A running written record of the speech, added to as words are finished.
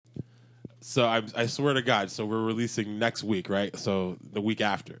So I swear to God. So we're releasing next week, right? So the week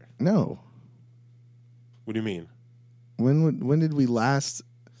after. No. What do you mean? When did we last?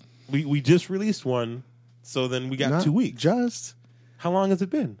 We just released one. So then we got Not 2 weeks. Just. How long has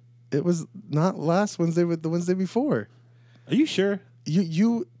it been? It was not last Wednesday, but the Wednesday before. Are you sure?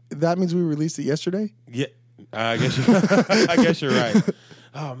 You. That means we released it yesterday? Yeah. I guess you're right.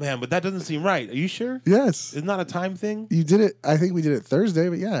 Oh man, but that doesn't seem right. Are you sure? Yes. It's not a time thing? You did it. I think we did it Thursday,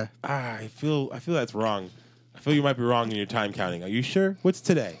 but yeah. I feel that's wrong. I feel you might be wrong in your time counting. Are you sure? What's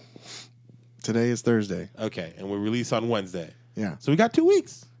today? Today is Thursday. Okay, and we release on Wednesday. Yeah. So we got 2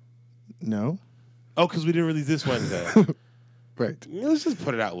 weeks. No. Oh, because we didn't release this Wednesday. Right. Let's just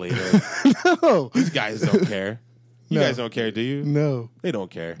put it out later. No. These guys don't care. You guys don't care, do you? No. They don't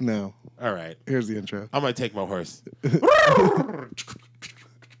care. No. All right. Here's the intro. I'm going to take my horse.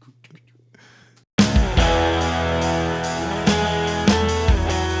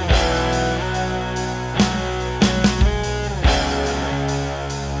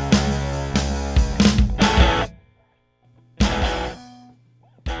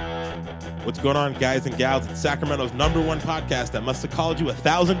 What's going on, guys and gals? It's Sacramento's #1 podcast that must have called you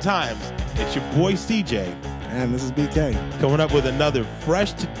 1,000 times. It's your boy, CJ. And this is BK. Coming up with another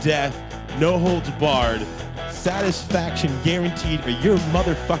fresh to death, no holds barred, satisfaction guaranteed, or your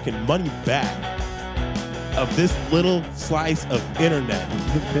motherfucking money back of this little slice of internet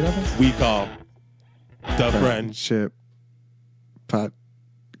we call the Friendship Podcast.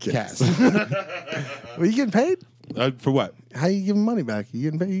 Cast. Well, you getting paid? For what? How you giving money back?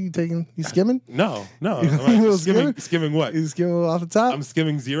 You getting paid? You skimming? No. You Skimming what? You skimming off the top? I'm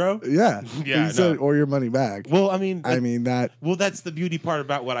skimming zero? Yeah. Yeah, You said, no. or your money back. Well, I mean that. Well, that's the beauty part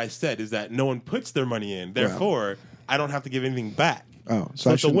about what I said is that no one puts their money in. Therefore, I don't have to give anything back. Oh,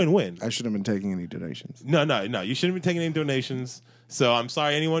 so it's a win-win. I shouldn't have been taking any donations. No. You shouldn't be taking any donations. So I'm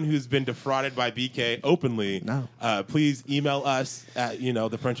sorry, anyone who's been defrauded by BK openly. No. Please email us at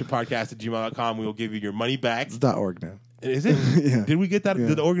thefriendshippodcast@gmail.com. We will give you your money back. It's .org now. Is it? Yeah. Did we get that? Yeah.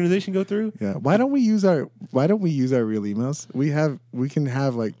 Did the organization go through? Yeah. Why don't we use our real emails? We can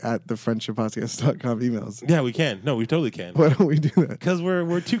have like at thefriendshippodcast.com emails. Yeah, we can. No, we totally can. Why don't we do that? Because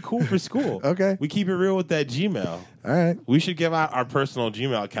we're too cool for school. Okay. We keep it real with that Gmail. All right. We should give out our personal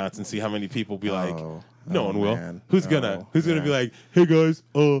Gmail accounts and see how many people be like, no one will. Man. Who's gonna be like, hey guys,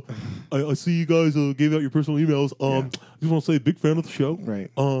 I see you guys gave out your personal emails. Just want to say big fan of the show.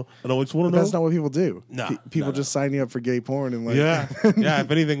 Right. And I just want to know. That's not what people do. No. People just sign you up for gay porn and like. Yeah. If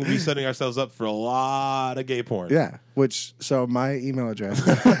anything, we'll be setting ourselves up for a lot of gay porn. Yeah. So my email address.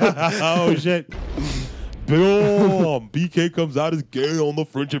 Oh shit. Big ol' BK comes out as gay on the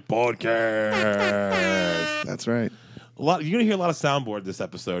Friendship Podcast. That's right. You're gonna hear a lot of soundboard this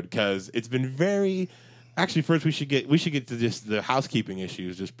episode because it's been very. Actually, first we should get to just the housekeeping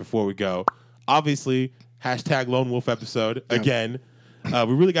issues just before we go. Obviously, # Lone Wolf episode again.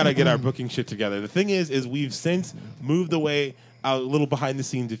 We really got to get our booking shit together. The thing is we've since moved away a little behind the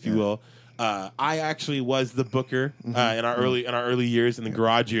scenes, if you will. I actually was the booker in our early years, in the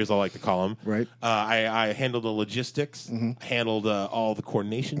garage years, I like to call them. Right. I handled the logistics, handled all the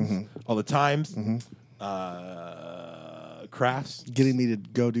coordinations, all the times. Crafts, getting me to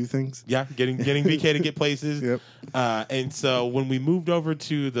go do things. Yeah, getting BK to get places. Yep. And so when we moved over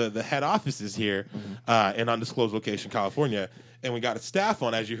to the head offices here in undisclosed location, California, and we got a staff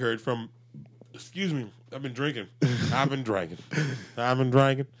on, as you heard from. Excuse me, I've been drinking. When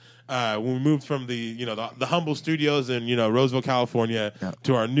we moved from the humble studios in Roseville, California,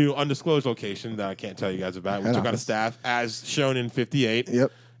 to our new undisclosed location that I can't tell you guys about, we took on a staff as shown in 58.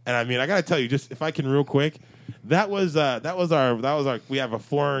 Yep. And I mean, I got to tell you, just if I can real quick. That was our. We have a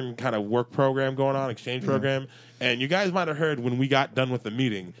foreign kind of work program going on, exchange program, and you guys might have heard when we got done with the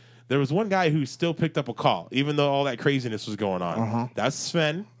meeting, there was one guy who still picked up a call, even though all that craziness was going on. That's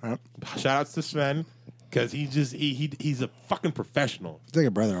Sven. Yep. Shout outs to Sven because he's a fucking professional. He's like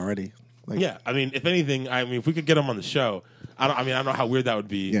a brother already. Yeah, I mean, if anything, if we could get him on the show, I don't know how weird that would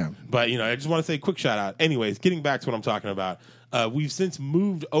be. Yeah. But I just want to say a quick shout out. Anyways, getting back to what I'm talking about. We've since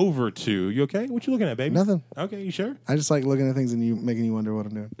moved over to. You okay? What you looking at, baby? Nothing. Okay, you sure? I just like looking at things and making you wonder what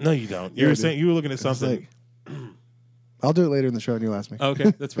I'm doing. No, you don't. You were saying you were looking at something. I'll do it later in the show and you'll ask me.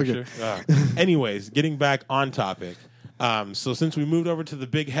 Okay, that's for sure. Anyways, getting back on topic. So since we moved over to the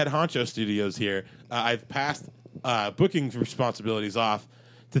big head honcho studios here, I've passed booking responsibilities off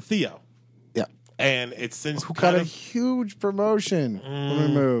to Theo. Yeah. And it's since who got a huge promotion when we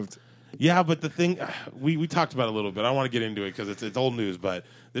moved. Yeah, but the thing we talked about it a little bit. I don't want to get into it because it's old news, but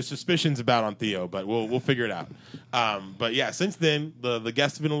there's suspicions about on Theo, but we'll figure it out. But yeah, since then the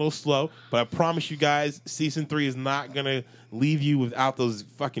guests have been a little slow, but I promise you guys, season 3 is not gonna leave you without those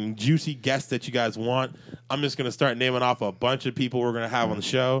fucking juicy guests that you guys want. I'm just gonna start naming off a bunch of people we're gonna have on the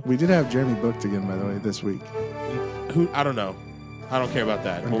show. We did have Jeremy booked again, by the way, this week. Who I don't know. I don't care about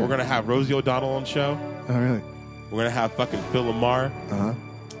that. Okay. But we're gonna have Rosie O'Donnell on the show. Oh really? We're gonna have fucking Phil Lamar. Uh-huh.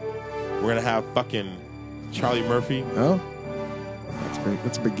 We're gonna have fucking Charlie Murphy. Oh, that's big.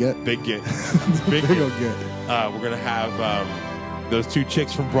 That's a big get. Big get. Big old get. We're gonna have those 2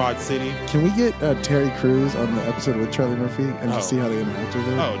 chicks from Broad City. Can we get Terry Crews on the episode with Charlie Murphy and just see how they interact with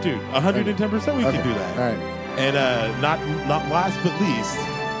him? Oh, dude, 110% we can do that. All right. And not last but least,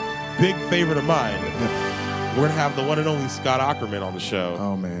 big favorite of mine. Yeah. We're going to have the one and only Scott Ackerman on the show.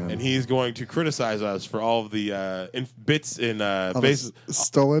 Oh, man. And he's going to criticize us for all of the bits in bases.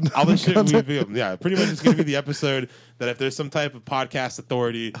 Stolen. All the shit we revealed. Yeah, pretty much it's going to be the episode that if there's some type of podcast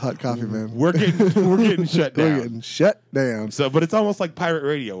authority. Hot coffee, man. We're getting shut down. We're getting shut down. So, but it's almost like pirate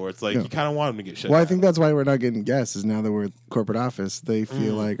radio where it's like you kind of want them to get shut down. Well, I think that's why we're not getting guests is now that we're corporate office. They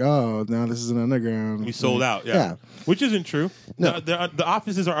feel like, oh, now this is an underground. We sold out. Yeah. Which isn't true. No. The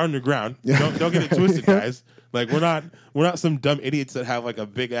offices are underground. Yeah. Don't get it twisted, guys. Like we're not some dumb idiots that have like a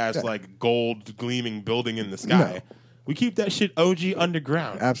big ass like gold gleaming building in the sky. No. We keep that shit OG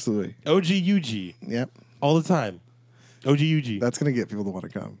underground. Absolutely. OG UG. Yep. All the time. OG UG. That's gonna get people to want to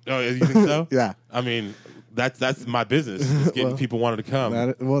come. Oh, you think so? Yeah. I mean, that's my business. Is getting people wanted to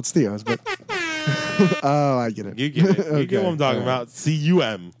come. Well, it's Theo's, but oh, I get it. You get it. You okay. Get what I'm talking about.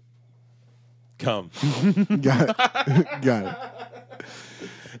 CUM. Come. Got it. Got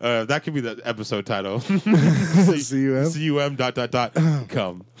it. That could be the episode title. CUM? CUM ...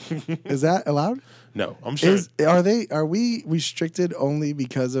 Come. Is that allowed? No, I'm sure. Are we restricted only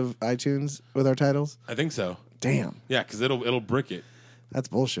because of iTunes with our titles? I think so. Damn. Yeah, because it'll brick it. That's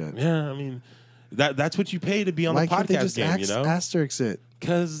bullshit. Yeah, I mean, that's what you pay to be on Why the podcast can't they just game, you know? Asterisk it.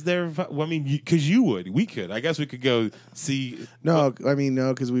 Because because you would. We could. I guess we could go see. No, I mean,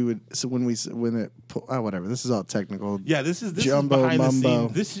 no, because we would. So when whatever. This is all technical. Yeah, this is Jumbo, behind mumbo.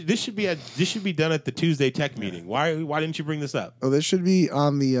 the scenes. This should be done at the Tuesday tech meeting. Why didn't you bring this up? Oh, this should be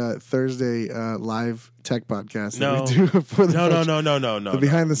on the Thursday live tech podcast. No, that we do for the no. The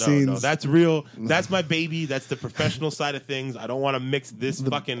behind the scenes. No, that's real. That's my baby. That's the professional side of things. I don't want to mix this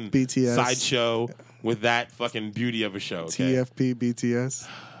fucking BTS sideshow with that fucking beauty of a show. Okay? TFP BTS.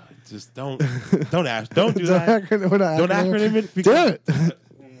 Just don't do that. Don't acronym it. Damn it.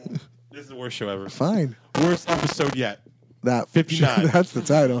 This is the worst show ever. Fine. Worst episode yet. That 59. That's the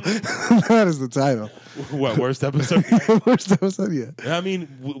title. That is the title. What, worst episode? Worst episode yet. I mean,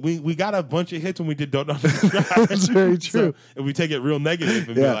 we got a bunch of hits when we did Don't Know Describe. That's very true. So if we take it real negative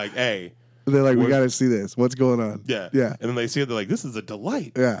and be like, hey. They're like, we got to see this. What's going on? Yeah. Yeah. And then they see it, they're like, this is a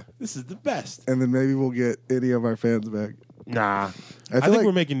delight. Yeah. This is the best. And then maybe we'll get any of our fans back. Nah. I think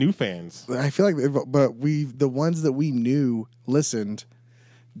we're making new fans. I feel like, but the ones that we knew listened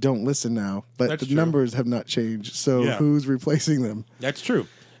don't listen now. But that's the true. Numbers have not changed. So who's replacing them? That's true.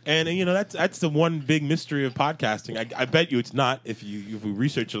 And you know that's the one big mystery of podcasting. I bet you it's not if we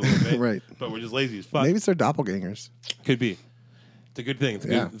research it a little bit. Right. But we're just lazy as fuck. Maybe it's their doppelgangers. Could be. It's a good thing. It's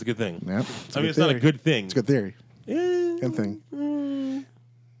a good thing. Yep. I mean, it's not a good thing. It's a good theory. Yeah. Good thing.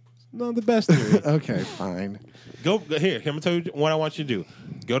 Not the best theory. Okay, fine. Go here. I'm gonna tell you what I want you to do.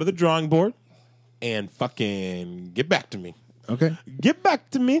 Go to the drawing board and fucking get back to me. Okay. Get back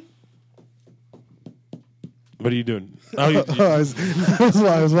to me. What are you doing? Oh, I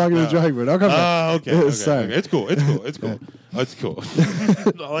was walking to the drawing board. I'll come back. Okay. Sorry. Okay. It's cool. Oh, it's cool.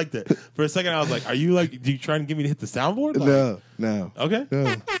 I like that. For a second, I was like, "Are you like? Do you trying to get me to hit the soundboard?" Like, No. Okay.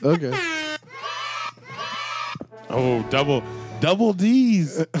 No. Okay. Oh, double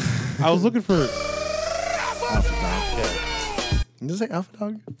D's. I was looking for Alpha dog. Yeah. Did it say alpha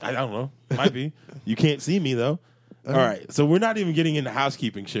dog? I don't know. Might be. You can't see me though. All right. So we're not even getting into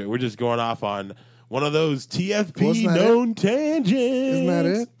housekeeping shit. We're just going off on one of those TFP known tangents. Isn't that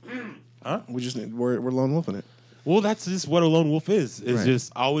it? Huh? We're lone wolfing it. Well, that's just what a lone wolf is. It's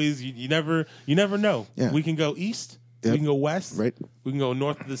just always you never know. Yeah. We can go east. Yep. We can go west. Right. We can go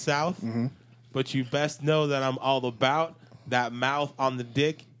north to the south. Mm-hmm. But you best know that I'm all about that mouth on the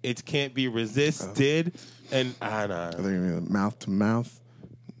dick. It can't be resisted. And I know. I think mouth to mouth,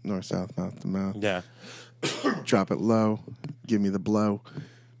 north south, mouth to mouth. Yeah. Drop it low. Give me the blow.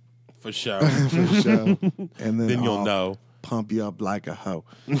 For sure. For sure. And then you'll I'll know. Pump you up like a hoe.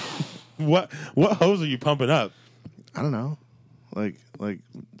 What hose are you pumping up? I don't know. Like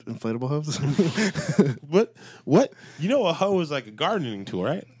inflatable hose? What? You know, a hoe is like a gardening tool,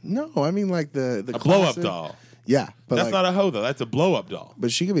 right? No, I mean like the a blow up doll. Yeah, but that's not a hoe though. That's a blow up doll.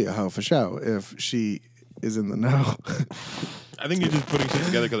 But she could be a hoe for sure if she is in the know. I think you're just putting shit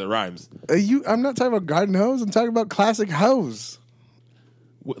together because it rhymes. I'm not talking about garden hose. I'm talking about classic hose.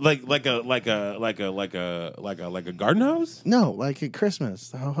 Like a garden hose? No, like at Christmas.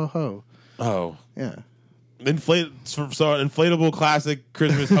 The ho ho ho. Oh yeah. Inflatable classic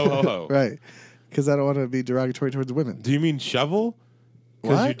Christmas ho ho ho. Right. Because I don't want to be derogatory towards women. Do you mean shovel?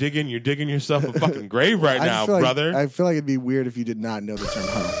 Because you're digging yourself a fucking grave right now, brother. I feel like it'd be weird if you did not know the term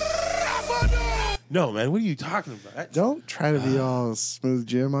hoe. No, man. What are you talking about? Don't try to be all smooth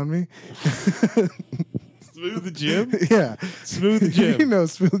Jim on me. Smooth Jim? Yeah. Smooth Jim. You know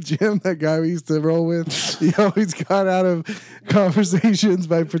Smooth Jim, that guy we used to roll with? He always got out of conversations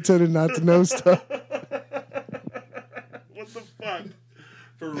by pretending not to know stuff. What the fuck?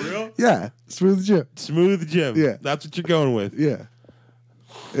 For real? Yeah. Smooth Jim. Smooth Jim. Yeah. That's what you're going with. Yeah.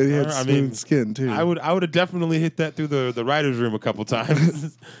 And he had smooth skin, too. I would have definitely hit that through the writer's room a couple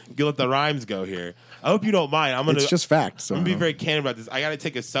times. Let the rhymes go here. I hope you don't mind. It's just fact. So. I'm going to be very candid about this. I got to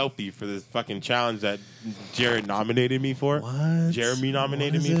take a selfie for this fucking challenge that Jared nominated me for. What? Jeremy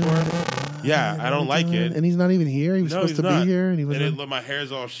nominated me for. Yeah, I don't like it. And he's not even here? He was supposed to be here? And my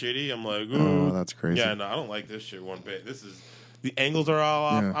hair's all shitty. I'm like, ooh. Oh, that's crazy. Yeah, no, I don't like this shit one bit. The angles are all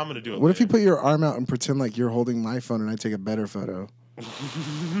off. Yeah. I'm going to do it. What if you put your arm out and pretend like you're holding my phone and I take a better photo? What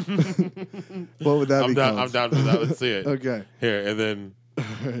would that be called? I'm down for that. Let's see it. Okay. Here, and then... All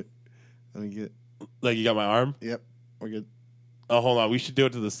right. Let me get... Like, you got my arm? Yep. We're good. Oh, hold on. We should do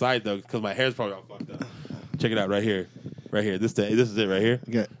it to the side, though, because my hair's probably all fucked up. Check it out right here. Right here. This is it right here.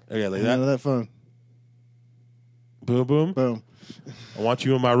 Okay. Okay, like that. Out of that phone. Boom, boom. Boom. I want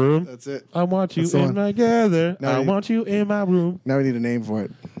you in my room. That's it. I want you together. I want you in my room. Now we need a name for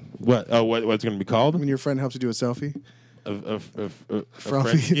it. What? Oh, what's going to be called? When your friend helps you do a selfie. A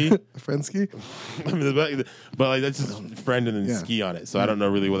friend-ski? A friend-ski? I mean, but like that's just friend and then ski on it. So I don't know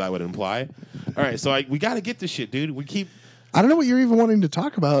really what that would imply. All right, so we got to get this shit, dude. I don't know what you're even wanting to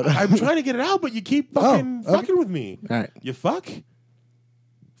talk about. I'm trying to get it out, but you keep fucking with me. All right. You fuck?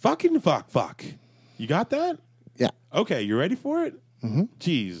 Fucking fuck. You got that? Yeah. Okay, you ready for it? Mm-hmm.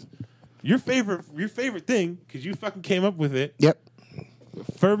 Jeez. Your favorite thing, because you fucking came up with it. Yep.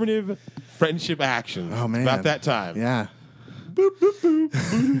 Affirmative friendship action. Oh, man. About that time. Yeah. Boop, boop, boop.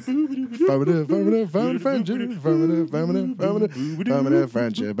 Affirmative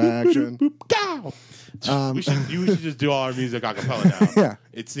friendship action. We should just do all our music a cappella now. Yeah.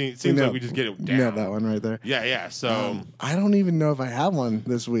 It seems like we just get it down. Yeah, that one right there. Yeah. So I don't even know if I have one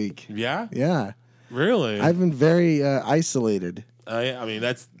this week. Yeah? Yeah. Really? I've been very isolated. I mean,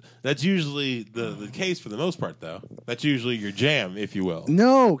 that's usually the case for the most part, though. That's usually your jam, if you will.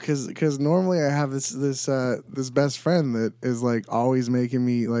 No, because normally I have this best friend that is like always making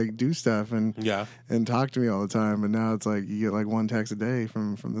me like do stuff and talk to me all the time. And now it's like you get like one text a day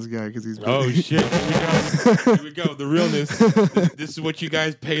from this guy because he's shit! Here we go. The realness. This is what you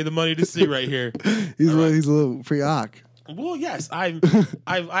guys pay the money to see right here. He's a little pre-oc. Well, yes, I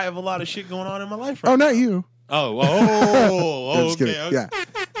have a lot of shit going on in my life. Right now. Not you. Okay. Yeah.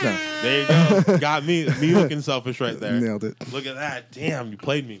 No. There you go. Got me looking selfish right there. Nailed it. Look at that. Damn, you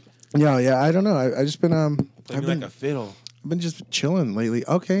played me. Yeah. I don't know. I just been I've been like a fiddle. I've been just chilling lately.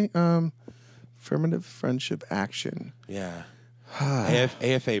 Okay. Affirmative friendship action. Yeah.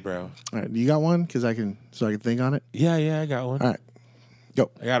 AFA, bro. All right. You got one? Because I can think on it. Yeah, I got one. All right.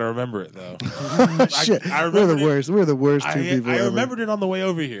 Go. I gotta remember it though. Shit. We're the worst. We're the worst two people. I remembered it on the way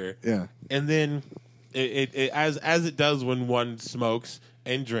over here. Yeah. And then it as it does when one smokes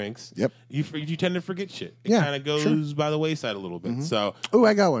and drinks. Yep. You tend to forget shit. It kind of goes by the wayside a little bit. Mm-hmm. So. Oh,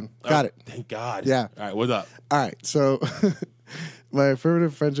 I got one. Got it. Thank God. Yeah. All right. What's up? All right. So my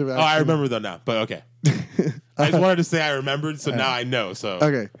affirmative friendship action. Oh, I remember though now. But okay. I just wanted to say I remembered, so now I know. So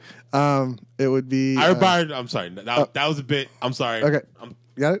okay. It would be. I remembered. I'm sorry. That was a bit. I'm sorry. Okay.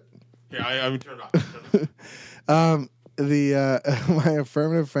 Got it. Here, I'm turn it off. My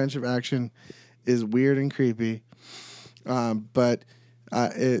affirmative friendship action is weird and creepy, but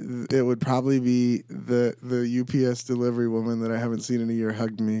it would probably be the UPS delivery woman that I haven't seen in a year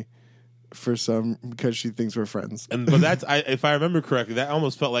hugged me because she thinks we're friends. But that's if I remember correctly, that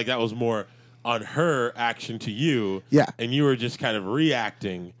almost felt like that was more on her action to you. Yeah, and you were just kind of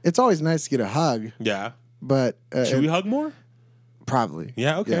reacting. It's always nice to get a hug. Yeah, but should we hug more? Probably.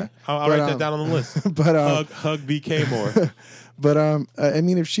 Yeah, okay. Yeah. I'll write that down on the list. But hug BK more. But I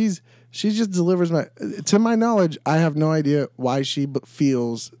mean, if she just delivers to my knowledge, I have no idea why she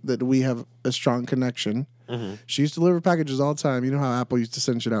feels that we have a strong connection. She used to deliver packages all the time. You know how Apple used to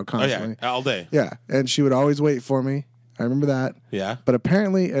send shit out constantly. Oh, yeah, all day. Yeah, and she would always wait for me. I remember that. Yeah. But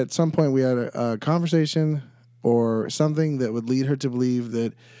apparently at some point we had a conversation or something that would lead her to believe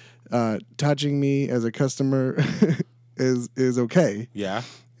that touching me as a customer is okay. Yeah.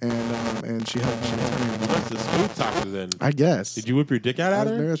 And she helped me. That's the smooth talker then. I guess. Did you whip your dick out at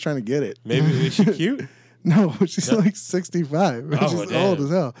her? Maybe I was trying to get it. Maybe is she cute? No, she's like 65. Oh, she's damn. old as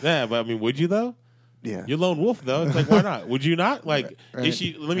hell. Yeah, but I mean, would you though? Yeah. You're lone wolf though. It's like, why not? Would you not? Like, Right. is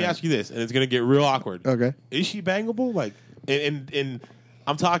she? Let me ask you this, and it's gonna get real awkward. Okay. Is she bangable? Like, in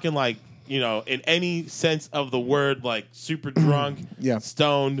I'm talking like, you know, in any sense of the word, like super drunk, Yeah.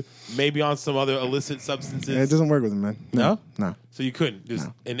 stoned, maybe on some other illicit substances. It doesn't work with him, man. No? No. So you couldn't just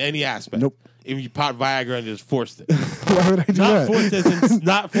in any aspect. Nope. If you popped Viagra and just forced it. Why would I do Not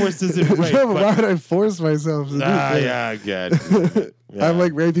that? forced as in rape. No, but why would I force myself to do that? Yeah, I get it. Yeah. I'm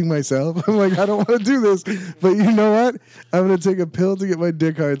like raping myself. I'm like, I don't want to do this. But you know what? I'm going to take a pill to get my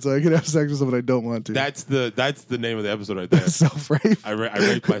dick hard so I can have sex with someone I don't want to. That's the name of the episode right there. Self-rape. I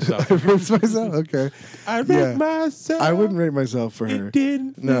raped myself. I raped myself? Okay. I raped Yeah. myself. I wouldn't rape myself for her. It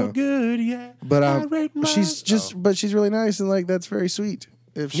didn't feel No. good, yeah. But I raped she's just, but she's really nice and like that's very sweet.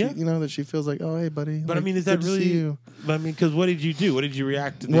 If she, Yeah. you know, that she feels like, oh hey buddy. But like, I mean, is that good to really? see you. I mean, because what did you do? What did you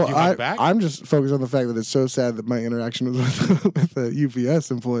react to? Did Well, you hug back? I'm just focused on the fact that it's so sad that my interaction was with a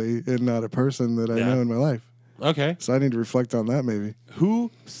UPS employee and not a person that I Yeah. know in my life. Okay. So I need to reflect on that maybe.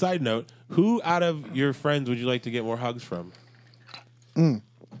 Side note, who out of your friends would you like to get more hugs from? I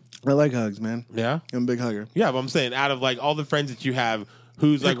like hugs, man. Yeah? I'm a big hugger. Yeah, but I'm saying out of like all the friends that you have,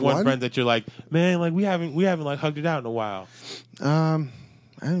 who's like Pick one one? friend that you're like, man, like we haven't like hugged it out in a while.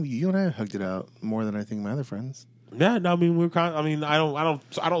 You and I hugged it out more than I think my other friends. Yeah, no, I mean I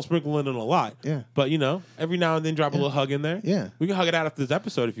don't sprinkle it in a lot. Yeah. But you know, every now and then drop a little hug in there. Yeah. We can hug it out after this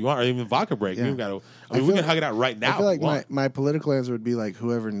episode if you want, or even vodka break. Yeah. We gotta, I we feel can hug it out right now. I feel if you want. like my political answer would be like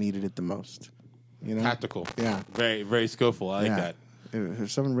whoever needed it the most. You know? Tactical. Yeah. Very, very skillful. I like that.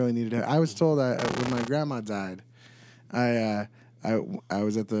 If someone really needed it, I was told when my grandma died, I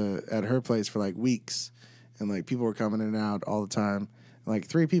was at her place for like weeks, and like people were coming in and out all the time. And, like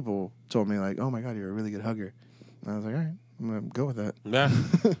 3 people told me like, "Oh my God, you're a really good hugger." And I was like, "All right, I'm gonna go with that." Yeah.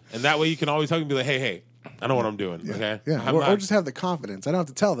 And that way you can always hug and be like, hey, I know what I'm doing. Okay. Yeah, or just have the confidence. I don't have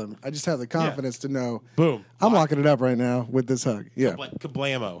to tell them. I just have the confidence to know. Boom. I'm locking it up right now with this hug. Yeah,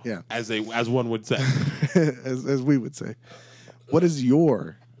 Kablamo. Yeah. As one would say. as we would say. What is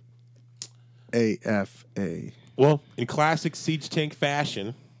your AFA? Well, in classic Siege Tank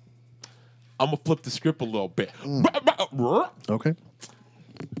fashion, I'm gonna flip the script a little bit. Okay.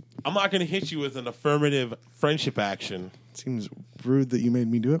 I'm not gonna hit you with an affirmative friendship action. Seems rude that you made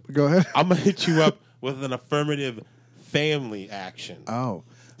me do it, but go ahead. I'm gonna hit you up with an affirmative family action. Oh.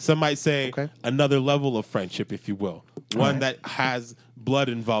 Some might say Okay. another level of friendship, if you will. One that has blood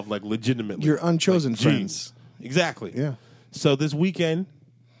involved, like legitimately. Your unchosen like friends. Exactly. Yeah. So this weekend,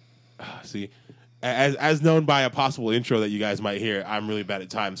 see, as known by a possible intro that you guys might hear, I'm really bad at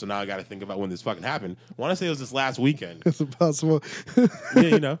time, so now I got to think about when this fucking happened. I want to say it was this last weekend. It's impossible. Yeah,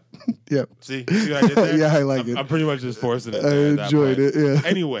 you know. Yep. See what I did there? Yeah, I like it. I'm pretty much just forcing it. I there at that enjoyed point. it, yeah.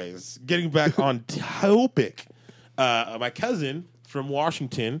 Anyways, getting back on topic, my cousin from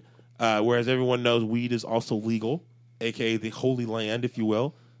Washington, whereas everyone knows weed is also legal, aka the Holy Land, if you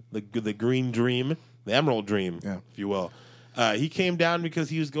will, the Green Dream, the Emerald Dream, if you will. He came down because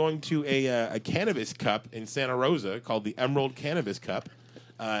he was going to a cannabis cup in Santa Rosa called the Emerald Cannabis Cup.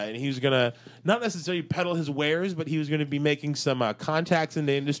 And he was going to not necessarily peddle his wares, but he was going to be making some contacts in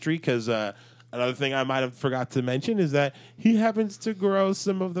the industry because another thing I might have forgot to mention is that he happens to grow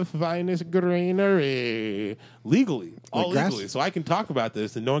some of the finest greenery legally, all legally. So I can talk about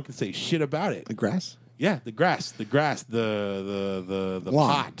this and no one can say shit about it. The grass? Yeah, the grass, the Lawn.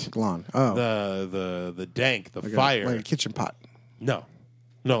 pot, Lawn. Oh. the dank, the Like fire. like a kitchen pot. No,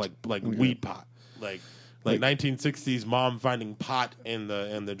 like weed pot, like 1960s mom finding pot in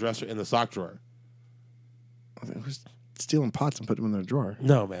the dresser in the sock drawer. Who's stealing pots and putting them in their drawer?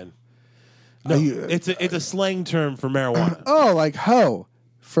 No, man. No, it's a slang term for marijuana. Oh, like hoe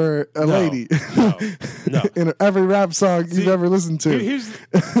for a lady. No. In every rap song you've ever listened to.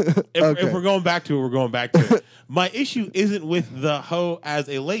 If we're going back to it, we're going back to it. My issue isn't with the hoe as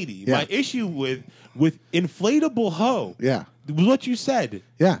a lady. Yeah. My issue with inflatable hoe. Yeah. Was what you said.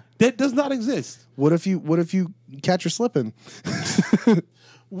 Yeah. That does not exist. What if you catch her slipping?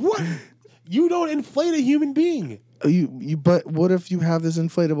 What? You don't inflate a human being. But what if you have this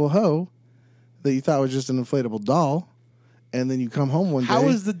inflatable hoe that you thought was just an inflatable doll, and then you come home one day? How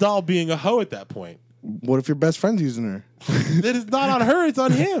is the doll being a hoe at that point? What if your best friend's using her? That is not on her; it's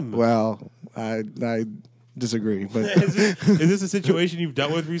on him. Well, I disagree, but is this a situation you've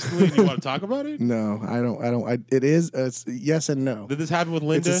dealt with recently and you want to talk about it? no, I don't. It is yes and no. Did this happen with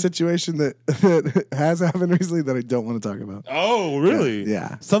Linda? It's a situation that has happened recently that I don't want to talk about. Oh, really?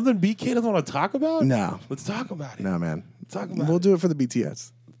 Yeah. Something BK doesn't want to talk about? No. Let's talk about it. No, man. Let's talk about We'll it. do it for the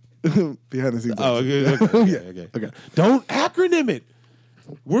BTS. Behind the scenes. Oh, okay. Don't acronym it.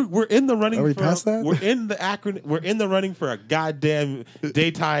 We're in the running. Are we past that? We're in the acronym. We're in the running for a goddamn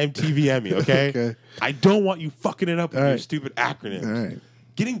daytime TV Emmy. Okay. Okay. I don't want you fucking it up with All your right. stupid acronyms. All right.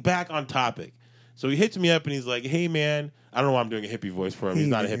 Getting back on topic. So he hits me up and he's like, "Hey man," I don't know why I'm doing a hippie voice for him. He's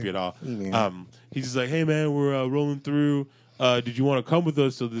not a hippie at all. He's just like, "Hey man, we're rolling through. Did you want to come with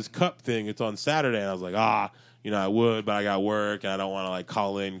us to this cup thing? It's on Saturday." And I was like, I would, but I got work and I don't want to like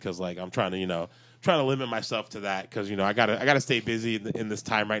call in because like I'm trying to limit myself to that because I gotta stay busy in this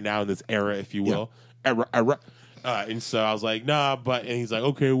time right now in this era, if you will. Era. And so I was like, nah, and he's like,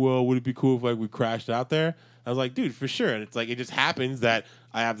 okay, well, would it be cool if like we crashed out there? I was like, dude, for sure. And it's like it just happens that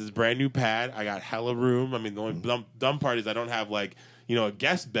I have this brand new pad. I got hella room. I mean, the only dumb part is I don't have like a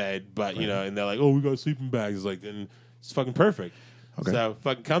guest bed, but and they're like, oh, we got sleeping bags. It's like, then it's fucking perfect. Okay. So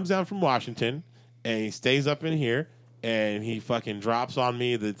fucking comes down from Washington and he stays up in here. And he fucking drops on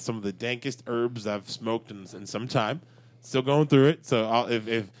me some of the dankest herbs I've smoked in some time. Still going through it. So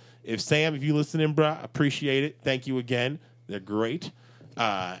if Sam, if you listening, bro, appreciate it. Thank you again. They're great.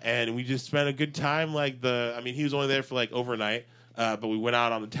 And we just spent a good time. He was only there for like overnight, but we went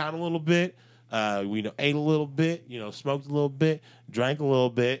out on the town a little bit. We ate a little bit. Smoked a little bit, drank a little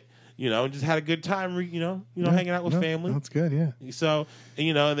bit. And just had a good time, hanging out with family. That's good, yeah. So,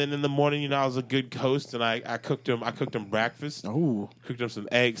 and then in the morning, I was a good host, and I cooked him breakfast. Oh. Cooked him some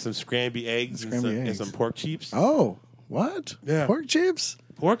eggs, some scramby eggs, and some pork cheeps. Oh, what? Yeah. Pork chips?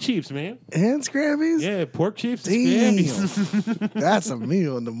 Pork cheeps, man. And scrambies? Yeah, pork cheeps and Damn. scrambies. That's a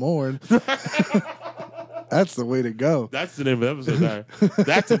meal in the morning. That's the way to go. That's the name of the episode.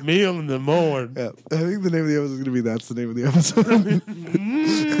 That's a meal in the morning. Yeah, I think the name of the episode is going to be "That's the name of the episode."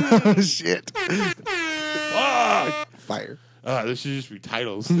 Oh shit! Fuck. Fire. This should just be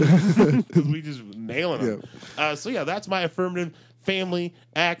titles. We just nailing them. Yeah. So that's my affirmative family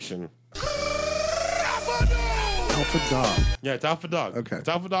action. Alpha dog. Yeah, it's alpha dog. Okay. It's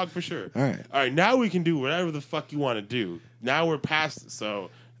alpha dog for sure. All right. Now we can do whatever the fuck you want to do. Now we're past it, so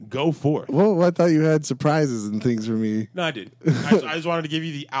go for it. Well, I thought you had surprises and things for me. No, I did. I just wanted to give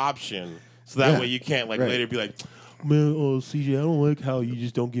you the option, so that way you can't later be like, man, CJ, I don't like how you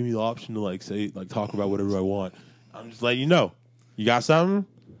just don't give me the option to talk about whatever I want. I'm just letting you know. You got something?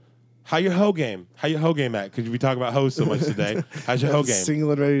 How your hoe game? How your hoe game at? Because we talk about hoes so much today. How's your hoe game? Single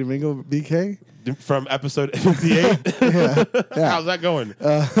and ready to mingle, BK. From episode 58. Yeah. How's that going?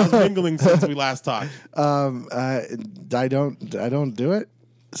 How's mingling since we last talked? I don't do it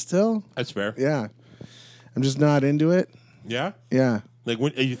still. That's fair. Yeah, I'm just not into it. Yeah. Yeah. Like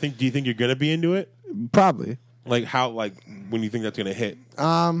when do you think you're gonna be into it? Probably. Like how? Like when you think that's gonna hit?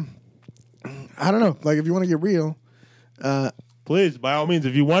 I don't know. Like if you want to get real, please, by all means,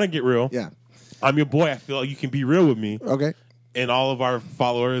 if you want to get real, yeah, I'm your boy. I feel like you can be real with me. Okay. And all of our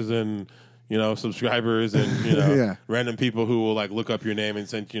followers and subscribers and random people who will look up your name and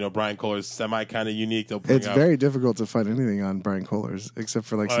since Brian Kohler's semi kind of unique. They'll bring it's up. very difficult to find anything on Brian Kohler's except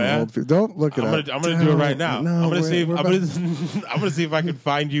for some yeah? old people. Don't look it up. I'm gonna do it right now. No, I'm gonna see. I'm gonna see if I can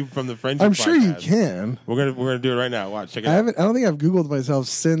find you from the friendship. I'm sure you podcast. can. We're gonna do it right now. Watch. Check it out. I don't think I've Googled myself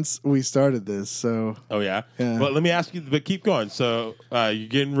since we started this. So. Oh yeah. Yeah. But let me ask you. But keep going. So you're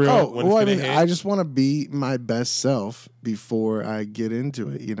getting real. Oh, when it's gonna hit? I just want to be my best self before I get into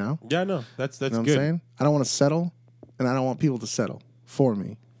it. Yeah. No. That's You know what good. I'm saying? I don't want to settle, and I don't want people to settle for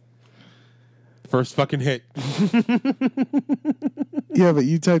me. First fucking hit. Yeah, but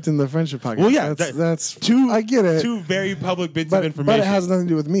you typed in the friendship podcast. Well, yeah, that's two. I get it. Two very public bits of information. But it has nothing to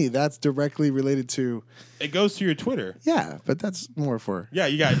do with me. That's directly related to. It goes to your Twitter. Yeah, but that's more for. Yeah,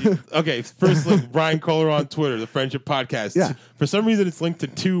 you got it. Okay, first link, Brian Kohler on Twitter, the Friendship Podcast. Yeah. For some reason, it's linked to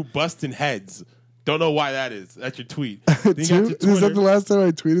 2 busting heads. Don't know why that is. That's your tweet. Two? Is that the last time I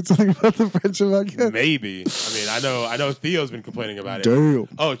tweeted something about the friendship podcast? Maybe. I mean, I know Theo's been complaining about it. Damn.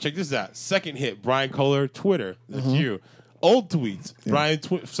 Oh, check this out. Second hit, Brian Kohler, Twitter. That's you. Old tweets. Yeah.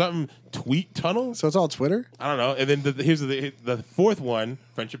 Brian, something tweet tunnel? So it's all Twitter? I don't know. And then here's the fourth one,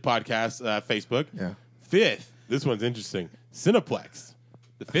 Friendship Podcast, Facebook. Yeah. Fifth, this one's interesting. Cineplex.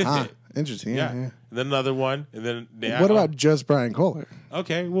 The fifth hit. Interesting. Yeah. And then another one. And then what about just Brian Kohler?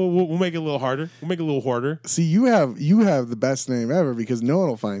 Okay, well, we'll make it a little harder. We'll make it a little harder. See, you have the best name ever because no one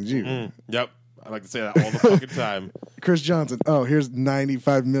will find you. Yep. I like to say that all the fucking time. Chris Johnson. Oh, here's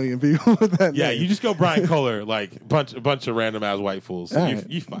 95 million people with that name. Yeah, you just go Brian Kohler, a bunch of random ass white fools. So Right.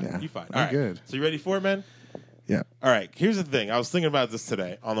 you fine. Yeah, You fine. I'm All right. good. So you ready for it, man? Yeah. All right. Here's the thing. I was thinking about this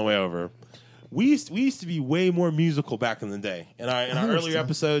today on the way over. We used to be way more musical back in the day. In our earlier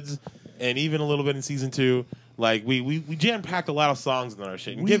episodes, and even a little bit in season 2, like we jam packed a lot of songs in our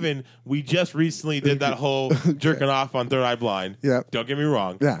shit. And given we just recently did that whole jerking off on Third Eye Blind. Yeah. Don't get me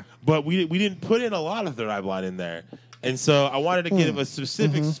wrong. Yeah. But we didn't put in a lot of Third Eye Blind in there, and so I wanted to give a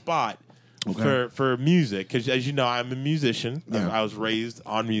specific spot. For music, because as you know, I'm a musician. Yeah. I was raised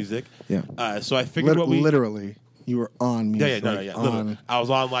on music. Yeah. So I figured literally, you were on music. Yeah. I was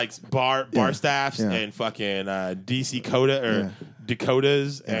on like bar staffs and fucking DC Coda or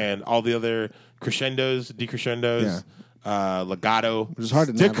Dakotas and all the other crescendos, decrescendos, legato, which is hard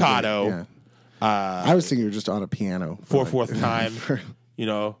to staccato. navigate. Yeah. I was thinking you were just on a piano. 4/4 time.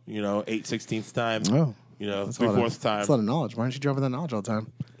 8/16 time. Oh. 3/4 time. That's a lot of knowledge. Why don't you drop that knowledge all the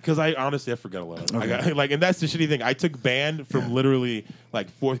time? Because I forget a lot. Okay. And that's the shitty thing. I took band from literally like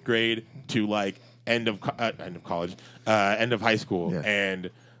 4th grade to like end of college, end of high school, and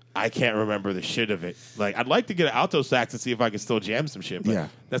I can't remember the shit of it. Like, I'd like to get an alto sax to see if I can still jam some shit, but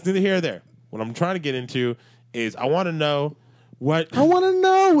that's neither here or there. What I'm trying to get into is I want to know what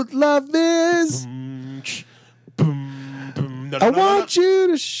love is. I want you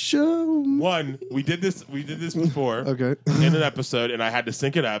to show me. One, we did this before okay. in an episode, and I had to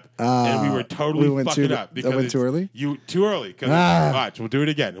sync it up, and we were totally fucking up. Because I went too early? Too early. Watch, we'll do it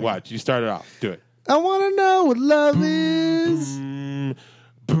again. Watch, you start it off. Do it. I want to know what love is.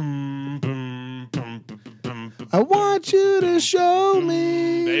 I want you to show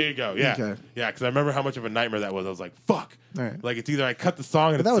me. There you go. Yeah. Okay. Yeah, because I remember how much of a nightmare that was. I was like, fuck. All right. Like, it's either I cut the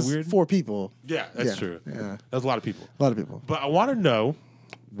song and that it's was weird. 4 people. Yeah, that's true. Yeah. That was a lot of people. A lot of people. But I want to know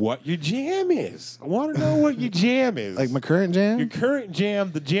what your jam is. I want to know what your jam is. Like my current jam? Your current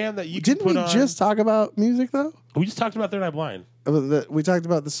jam, the jam that you Didn't can put we on. just talk about music, though? We just talked about Third Eye Blind. We talked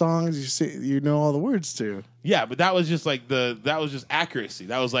about the songs you know all the words to. Yeah, but that was just like that was just accuracy.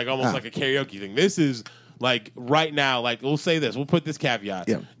 That was like almost like a karaoke thing. This is like right now, like we'll say this, we'll put this caveat.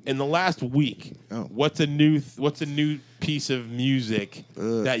 Yeah. In the last week, what's a new piece of music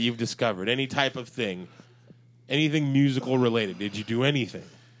that you've discovered? Any type of thing? Anything musical related? Did you do anything?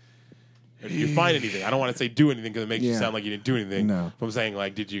 Or did you find anything? I don't want to say do anything because it makes you sound like you didn't do anything. No. But I'm saying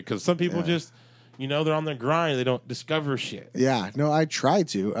like, did you? Because some people just, they're on their grind. They don't discover shit. Yeah. No, I tried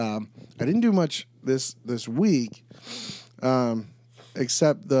to. I didn't do much this week,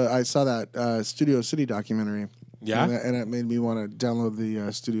 except I saw that Studio City documentary. Yeah? And it made me want to download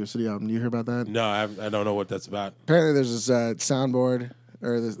the Studio City album. You hear about that? No, I don't know what that's about. Apparently there's this soundboard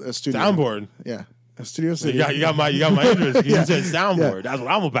or a studio. Soundboard? Yeah. A Studio City. You got my interest. You said soundboard. That's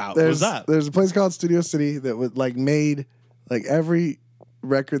what I'm about. What's up? There's a place called Studio City that was made every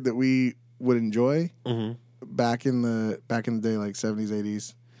record that we would enjoy back in the day, like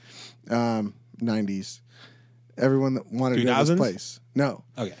 70s, 80s, 90s. Everyone that wanted to go to this place. No.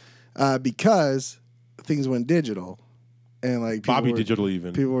 Okay. Because things went digital. And Digital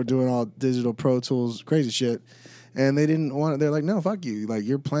even. People were doing all digital Pro Tools, crazy shit. And they didn't want it. They're like, no, fuck you. Like,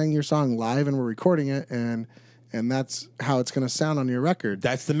 you're playing your song live and we're recording it, and that's how it's going to sound on your record.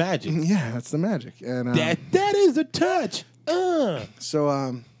 That's the magic. Yeah, that's the magic. And that is the touch.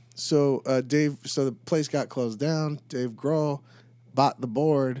 So the place got closed down. Dave Grohl bought the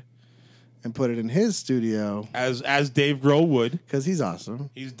board and put it in his studio. As Dave Grohl would. Because he's awesome.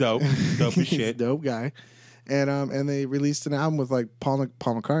 He's dope. Dope as shit. He's a dope guy. And they released an album with Paul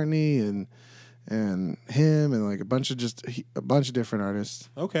McCartney and him and a bunch of different artists.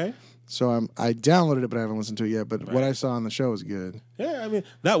 Okay. So I downloaded it, but I haven't listened to it yet. But what I saw on the show was good. Yeah, I mean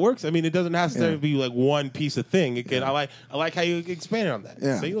that works. I mean it doesn't necessarily be like one piece of thing. It can. I like how you expanded on that.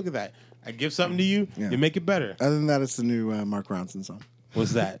 Yeah. So you look at that. I give something to you, you make it better. Other than that, it's the new Mark Ronson song.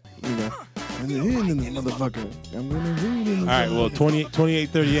 What's that? I'm in the motherfucker. I'm gonna all right. Well,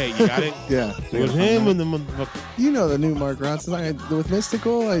 2838. You got it. Yeah. With him and the motherfucker. You know the new Mark Ronson song with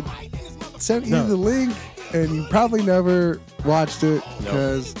Mystical. I sent you the link, and you probably never watched it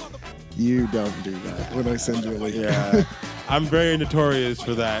because you don't do that when I send you a link. Yeah. I'm very notorious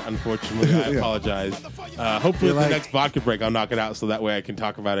for that, unfortunately. I apologize. Hopefully, the next vodka break, I'll knock it out so that way I can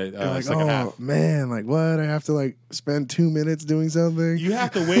talk about it second half. Man, what? I have to spend 2 minutes doing something? You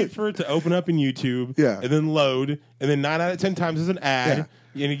have to wait for it to open up in YouTube and then load, and then 9 out of 10 times there's an ad. Yeah.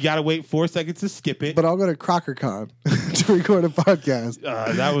 And you got to wait 4 seconds to skip it. But I'll go to CrockerCon to record a podcast.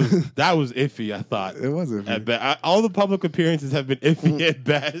 That was iffy, I thought. It was iffy. All the public appearances have been iffy at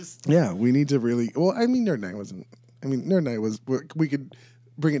best. Yeah, we need to really... Well, I mean, Nerd Night wasn't... Nerd Night was... We could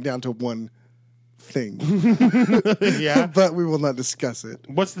bring it down to one thing. Yeah. But we will not discuss it.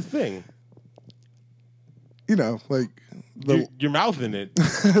 What's the thing? Your mouth in it.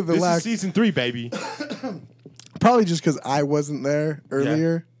 This is season 3, baby. Probably just because I wasn't there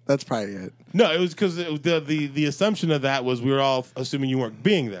earlier. That's probably it. No, it was because the assumption of that was we were all assuming you weren't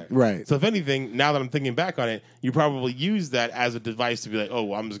being there. Right. So if anything, now that I'm thinking back on it, you probably use that as a device to be like, oh,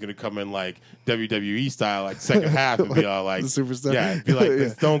 well, I'm just going to come in like WWE style, like second half, and be all like the superstar. Yeah, be like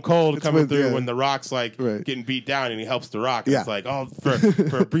the Stone Cold It's coming with- through yeah. when The Rock's like Right. getting beat down and he helps The Rock. And Yeah. it's like, oh,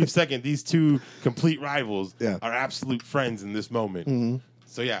 for a brief second, these two complete rivals Yeah. are absolute friends in this moment.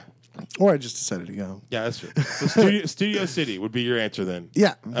 So yeah. Or I just decided to go. Yeah, that's true. So Studio City would be your answer then.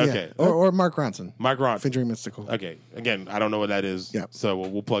 Yeah. Okay. Yeah. Or Mark Ronson. Mark Ronson. Featuring Mystical. Okay. Again, I don't know what that is. Yeah. So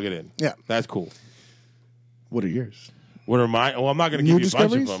we'll plug it in. Yeah. That's cool. What are yours? What are mine? Well, I'm not going to give you a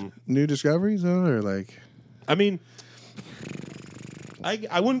bunch of them. New discoveries, or like? I mean,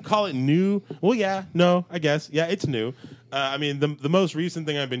 I wouldn't call it new. Well, yeah, no, I guess. Yeah, it's new. I mean, the most recent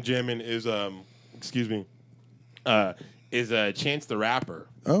thing I've been jamming is, Chance the Rapper.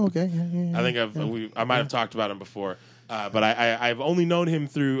 Oh, okay. Yeah. I think I might have talked about him before. But I've only known him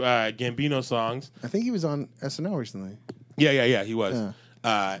through Gambino songs. I think he was on SNL recently. Yeah, he was.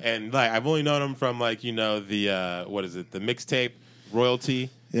 Yeah. And like I've only known him from like the the mixtape Royalty.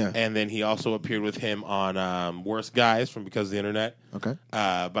 Yeah. And then he also appeared with him on Worst Guys from Because of the Internet. Okay.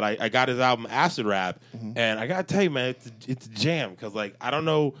 But I got his album Acid Rap, and I gotta tell you, man, it's a jam because like I don't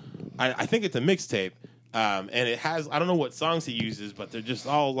know, I think it's a mixtape, and it has I don't know what songs he uses, but they're just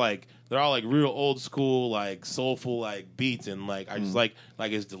all like real old school like soulful like beats, and like I just like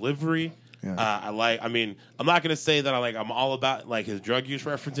his delivery. Yeah. I mean, I'm not gonna say that I'm all about like his drug use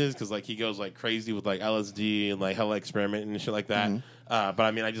references because like he goes like crazy with like LSD and like hella experimenting and shit like that. But I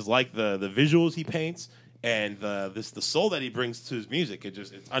mean, I just like the visuals he paints and the soul that he brings to his music.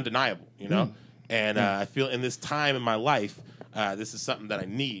 It's undeniable, you know. And I feel in this time in my life, this is something that I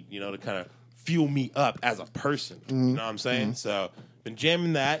need, you know, to kind of fuel me up as a person. You know what I'm saying? So been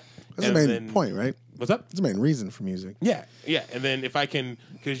jamming that. That's the main point, right? What's up? That's the main reason for music. Yeah. And then if I can,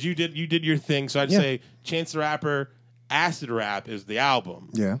 because you did your thing, so I'd Yeah. say Chance the Rapper, Acid Rap is the album.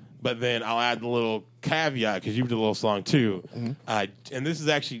 Yeah. But then I'll add the little caveat because you did a little song too. And this is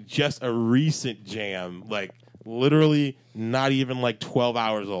actually just a recent jam, like literally not even like 12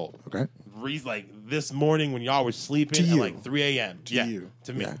 hours old. Okay. Like this morning when y'all were sleeping at like 3 a.m. To you.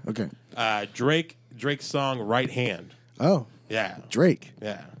 To me. Yeah. Okay. Drake's song Right Hand. Oh, Yeah. Drake.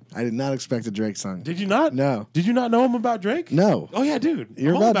 Yeah. I did not expect a Drake song. Did you not? No. Did you not know him about Drake? No. Oh yeah, dude.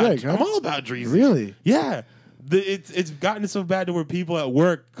 You're I'm all about Drake, huh? I'm all about Dreezy. Really? Yeah. It's gotten so bad to where people at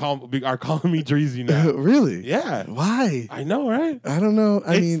work are calling me Dreezy now. Really? Yeah. Why? I know, right? I don't know.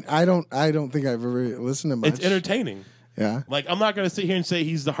 I mean, I don't think I've ever listened to much. It's entertaining. Yeah. Like, I'm not going to sit here and say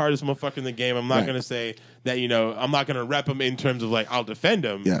he's the hardest motherfucker in the game. I'm not Right. going to say that, I'm not going to rep him in terms of, like, I'll defend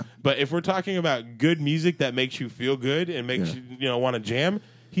him. Yeah. But if we're talking about good music that makes you feel good and makes you, want to jam,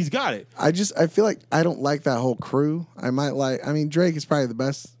 he's got it. I feel like I don't like that whole crew. Drake is probably the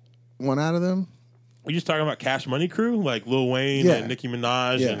best one out of them. We're just talking about Cash Money Crew, like Lil Wayne Yeah. and Nicki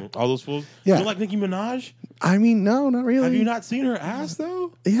Minaj Yeah. and all those fools. Yeah. You don't like Nicki Minaj? I mean, no, not really. Have you not seen her ass,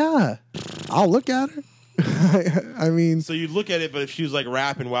 though? Yeah. I'll look at her. I mean, So you look at it, but if she was, like,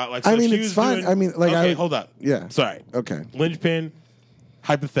 rapping wild, like, so I if mean, she it's was fine. doing- I mean, like, okay, I- hold up. yeah. Sorry. Okay. Linchpin,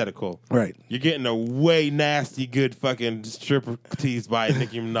 hypothetical. Right. You're getting a way nasty good fucking stripper tease by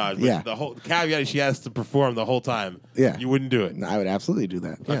Nicki Minaj. But Yeah. the whole caveat is she has to perform the whole time. Yeah. You wouldn't do it. I would absolutely do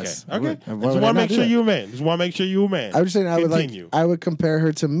that. Yes. I Okay. would. Just Why want would to I not make do sure that? you're a man. Just want to make sure you're a man. I was saying Continue. I would compare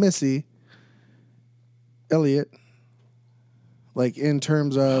her to Missy Elliott, like in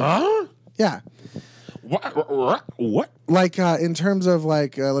terms of Huh? yeah, What? like in terms of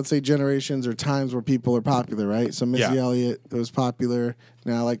like let's say generations or times where people are popular, right? So Missy Yeah. Elliott was popular.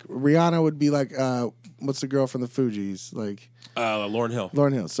 Now, like Rihanna would be like what's the girl from the Fugees, like Lauryn Hill.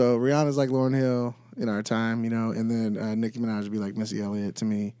 Lauryn Hill. So Rihanna's like Lauryn Hill in our time, and then Nicki Minaj would be like Missy Elliott to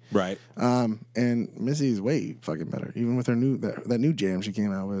me. Right. And Missy's way fucking better. Even with her that new jam she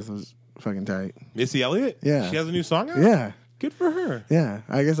came out with was fucking tight. Missy Elliott? Yeah. She has a new song out? Yeah. Good for her. Yeah.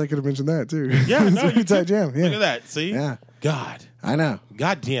 I guess I could have mentioned that too. Yeah, It's no, a you pretty tight could. jam. Yeah. Look at that. See? Yeah. God. I know.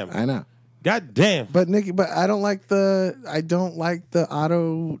 God damn. I know. God damn. But I don't like the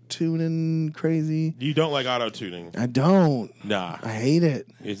auto tuning crazy. You don't like auto tuning. I don't. Nah. I hate it.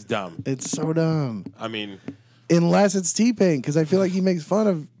 It's dumb. It's so dumb. I mean, Unless it's T-Pain, because I feel like he makes fun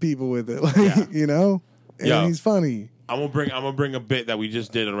of people with it. Like, Yeah. And Yo. he's funny. I'm gonna bring a bit that we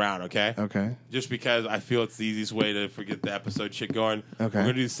just did around, okay? Okay. Just because I feel it's the easiest way to forget the episode shit going. Okay. We're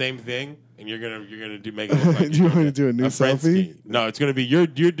gonna do the same thing, and you're gonna make it look like Do you want to do a new friend selfie? ski. No, it's gonna be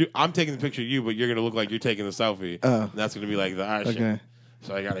I'm taking the picture of you, but you're gonna look like you're taking the selfie. Oh. And that's gonna be like the shit. Okay.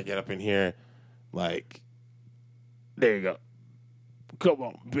 So I gotta get up in here, like, there you go. come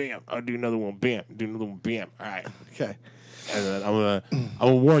on, bam. I'll do another one, bam. Do another one, bam. All right. Okay. And then I'm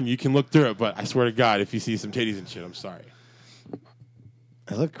gonna warn you. You can look through it, but I swear to God, if you see some titties and shit, I'm sorry.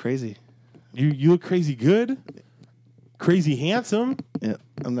 I look crazy. You look crazy good, crazy handsome. Yeah,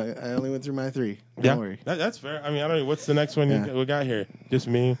 I only went through my 3. Don't worry. That's fair. I mean, I don't know. What's the next one we got here? Just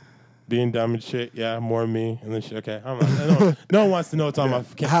me being dumb and shit. Yeah, more me and then shit. Okay, no one wants to know what's on my.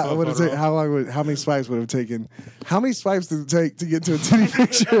 How many swipes would it have taken? How many swipes did it take to get to a titty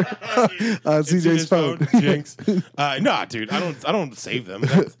picture on CJ's phone? Jinx. Nah, dude, I don't save them.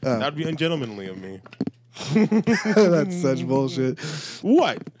 That'd be ungentlemanly of me. That's such bullshit.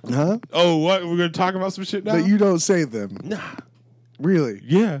 What? Huh? Oh, what? We're gonna talk about some shit now? That you don't save them. Nah. Really?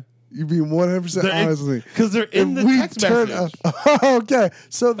 Yeah. You being 100% honest with me. Because they're in the text message. Okay.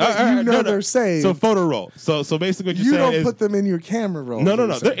 So that they're saved. So photo roll. So basically what you're saying is... You don't put them in your camera roll. No.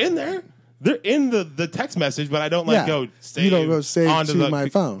 They're in there. They're in the text message, but I don't go save. You don't go save onto to my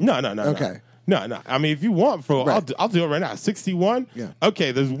phone. No. Okay. No. I mean, if you want, I'll do it right now. 61? Yeah.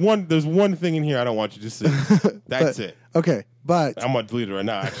 Okay, there's one thing in here I don't want you to see. That's it. Okay, but... I'm going to delete it right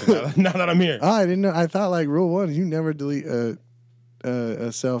now, actually, now that I'm here. Oh, I didn't know. I thought, like, rule 1 is you never delete a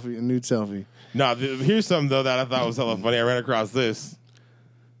selfie, a nude selfie. No, here's something, though, that I thought was hella funny. I ran across this.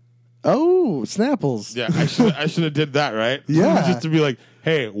 Oh, Snapples. Yeah, I should have did that, right? Yeah. Just to be like,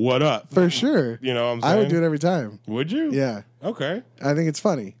 hey, what up? For sure. You know what I'm saying? I would do it every time. Would you? Yeah. Okay. I think it's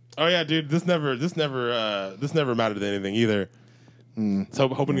funny. Oh yeah, dude. This never mattered to anything either. So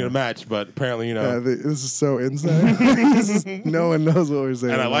hoping to get a match, but apparently, you know. Yeah, this is so inside. No one knows what we're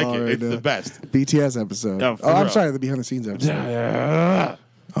saying. And I like it. It's the best. BTS episode. I'm sorry, the behind the scenes episode. Yeah.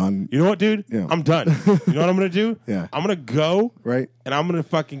 You know what, dude? Yeah. I'm done. You know what I'm gonna do? Yeah. I'm gonna go and I'm gonna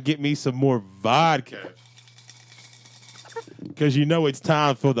fucking get me some more vodka. Because you know it's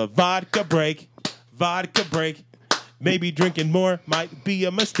time for the vodka break. Vodka break. Maybe drinking more might be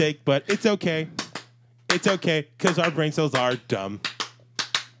a mistake, but it's okay. It's okay, because our brain cells are dumb.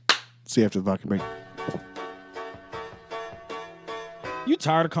 See you after the vodka break. You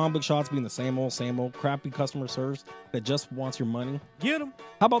tired of comic book shops being the same old crappy customer service that just wants your money? Get them.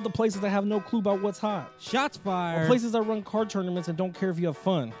 How about the places that have no clue about what's hot? Shots fired. Or places that run card tournaments and don't care if you have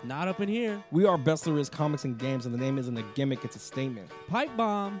fun? Not up in here. We are Best There Is Comics and Games, and the name isn't a gimmick, it's a statement. Pipe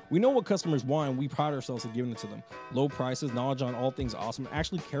bomb. We know what customers want, and we pride ourselves in giving it to them. Low prices, knowledge on all things awesome, and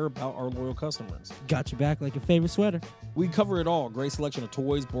actually care about our loyal customers. Got your back like your favorite sweater. We cover it all. Great selection of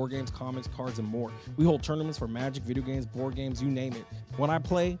toys, board games, comics, cards, and more. We hold tournaments for Magic, video games, board games, you name it. When I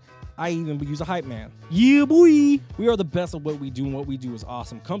play, I even use a hype man. Yeah, boy. We are the best at what we do, and what we do is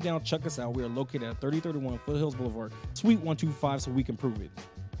awesome. Come down, check us out. We are located at 3031 Foothills Boulevard, Suite 125, so we can prove it.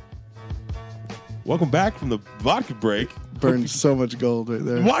 Welcome back from the vodka break. Burned so much gold right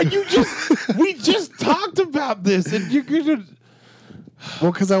there. Why we just talked about this, and you're gonna...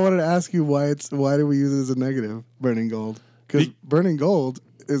 Well, because I wanted to ask you why do we use it as a negative, burning gold? Because burning gold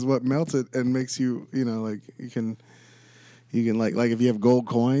is what melts it and makes you, like you can like if you have gold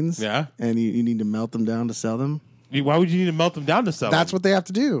coins, and you need to melt them down to sell them. Why would you need to melt them down to sell That's them? what they have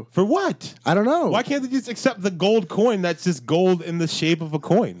to do. For what? I don't know. Why can't they just accept the gold coin that's just gold in the shape of a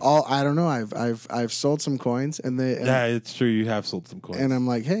coin? I don't know. I've sold some coins and yeah, it's true. You have sold some coins, and I'm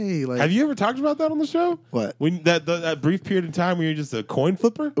like, hey, like, have you ever talked about that on the show? What? When that brief period of time where you're just a coin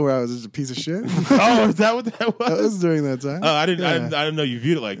flipper? Where I was just a piece of shit. Oh, is that what that was? That was during that time. Oh, I didn't know you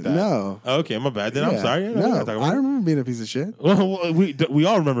viewed it like that. No. Oh, okay, my bad. Then I'm sorry. I remember being a piece of shit. Well, we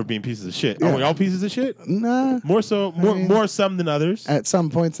all remember being pieces of shit. Are we all pieces of shit? Nah. More so, more some than others. At some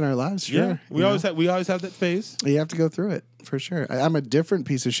points in our lives, sure. Yeah, we always have that phase. You have to go through it for sure. I'm a different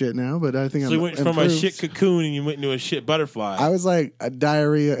piece of shit now, but I think so you went from a shit cocoon and you went into a shit butterfly. I was like a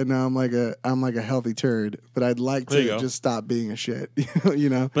diarrhea, and now I'm like a healthy turd. But I'd like to just stop being a shit,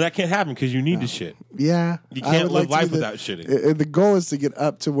 But that can't happen because you need to shit. Yeah, you can't live life without shitting. The goal is to get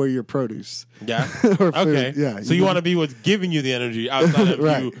up to where you're produce. Yeah. Or food. Okay. Yeah. So you want to be what's giving you the energy outside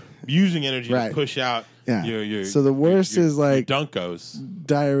of you using energy to push out. Yeah. Your so the worst is like Dunkos,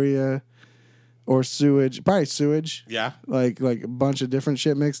 diarrhea, or sewage. Probably sewage. Yeah. Like a bunch of different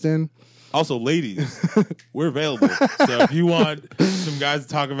shit mixed in. Also, ladies, we're available. So if you want some guys to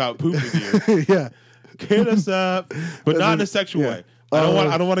talk about poop with you, hit us up, but not in a sexual way.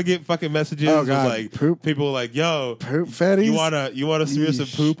 I don't want to get fucking messages of like poop. People like, yo, poop fetties. You wanna smear some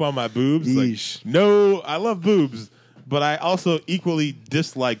poop on my boobs? Yeesh. Like, no, I love boobs, but I also equally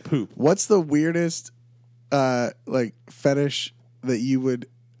dislike poop. What's the weirdest like fetish that you would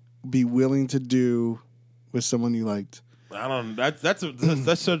be willing to do with someone you liked? I don't. That's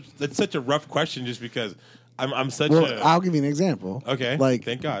such a rough question, just because I'm such well, a. I'll give you an example. Okay. Like,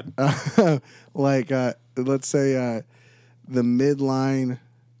 thank God. Like let's say the midline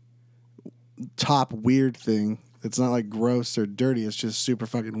top weird thing. It's not like gross or dirty. It's just super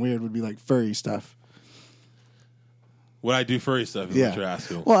fucking weird. Would be like furry stuff. Would I do furry stuff? Is what you're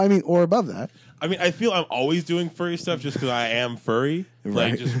asking. Well, I mean, or above that. I mean, I feel I'm always doing furry stuff just because I am furry,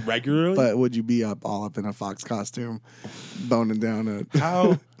 Right. like just regularly. But would you be all up in a fox costume, boning down a?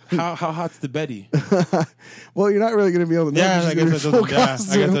 how hot's the Betty? Well, you're not really going to be able to know. Yeah, I guess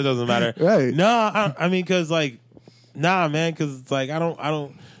that doesn't matter. Right. No, I mean, because like, nah, man, because it's like I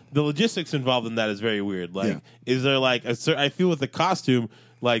don't. The logistics involved in that is very weird. Like, is there like I feel with the costume,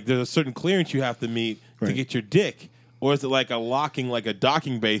 like there's a certain clearance you have to meet to get your dick. Or is it like a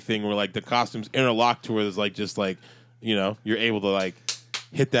docking bay thing where like the costumes interlock to where there's like just like, you know, you're able to like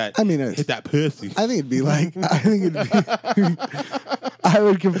hit that. I mean, hit that pussy. I think it'd be like I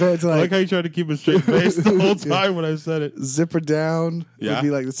would compare it to I like how you tried to keep a straight face the whole time when I said it. Zipper down would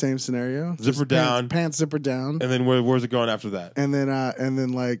be like the same scenario. Zipper down, pants zipper down, and then where's it going after that? And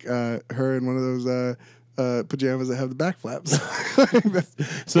then like her in one of those. Pajamas that have the back flaps.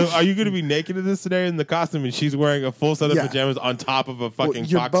 So are you going to be naked in this scenario in the costume and she's wearing a full set of pajamas on top of a fucking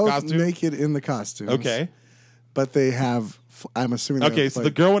you're fox both costume? Naked in the costumes. Okay. But they have, I'm assuming. Okay, so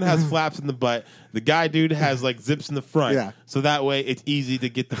the girl one has flaps in the butt. The guy dude has like zips in the front. Yeah. So that way it's easy to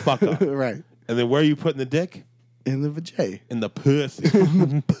get the fuck up. Right. And then where are you putting the dick? In the vajay. In the pussy.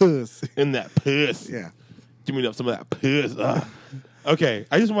 Pussy. In that pussy. Yeah. Give me some of that pussy. Okay,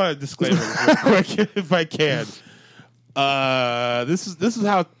 I just want to disclaimer this real quick, if I can. This is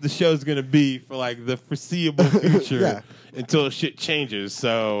how the show's gonna be for like the foreseeable future until shit changes.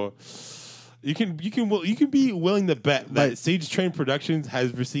 So you can be willing to bet that Sage Train Productions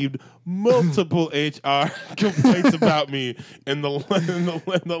has received multiple HR complaints about me in the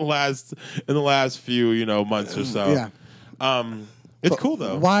last few months or so. Yeah. It's cool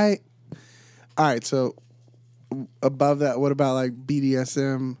though. Why? All right, so. Above that, what about like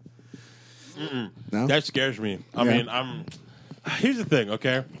BDSM? No, that scares me. I mean, here's the thing,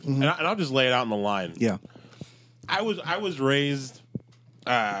 okay, and I'll just lay it out on the line. Yeah, I was raised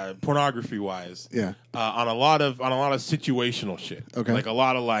pornography wise, on a lot of situational shit. Okay, like a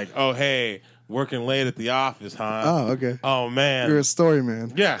lot of like, oh hey, working late at the office, huh? Oh, okay. Oh man, you're a story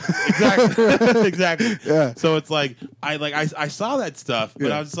man. Yeah, exactly, exactly. Yeah. So it's like I saw that stuff,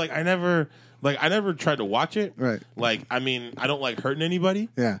 but I was just like I never tried to watch it. Right. Like, I mean, I don't like hurting anybody.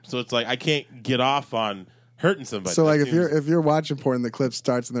 Yeah. So it's like I can't get off on hurting somebody. So like if you're watching porn, the clip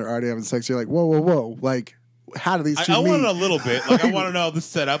starts and they're already having sex, you're like, whoa, like how do these two I meet? want it a little bit. Like I want to know the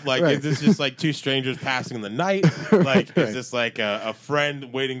setup. Like is this just like two strangers passing the night? Like is this like a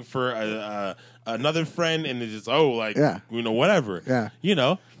friend waiting for another friend and it's just whatever. Yeah.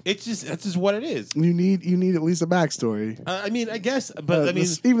 That's just what it is. You need at least a backstory. I mean, I guess, but I mean,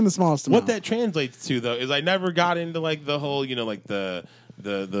 even the smallest amount. What that translates to though is I never got into like the whole, like the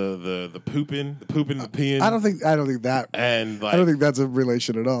pooping, the peeing. I don't think that, and like, I don't think that's a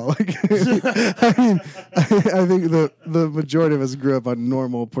relation at all. Like, I mean, I think the majority of us grew up on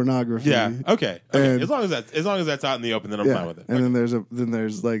normal pornography. Yeah. Okay. And, as long as that's out in the open, then I'm fine with it. And then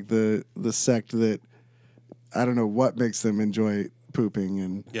there's like the sect that I don't know what makes them enjoy pooping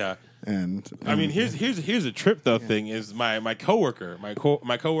and and I mean here's a trip though thing is my coworker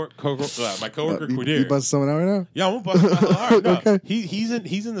Quadir. You bust someone out right now? Yeah, I'm gonna bust him out. No. Okay. He's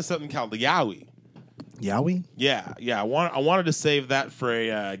into something called the yaoi. Yaoi? Yeah. I wanted to save that for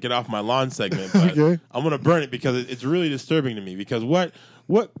a get off my lawn segment, but I'm gonna burn it because it's really disturbing to me. Because what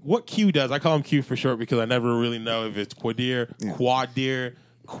Q does, I call him Q for short because I never really know if it's Quadir,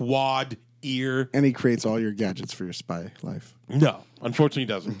 Quad ear, and he creates all your gadgets for your spy life. No, unfortunately, he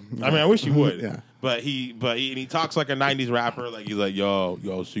doesn't. I mean, I wish he would. Yeah. But he talks like a '90s rapper. Like he's like, yo,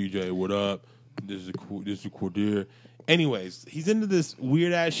 CJ, what up? This is Quadir. Anyways, he's into this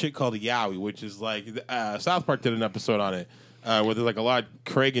weird ass shit called yaoi, which is like South Park did an episode on it where there's like a lot of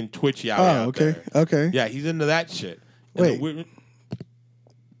Craig and Twitch yaoi. Oh, okay, okay. Yeah, he's into that shit. Wait,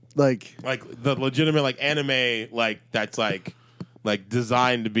 like the legitimate like anime that's like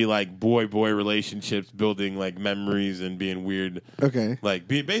designed to be like boy relationships, building like memories and being weird. Okay. Like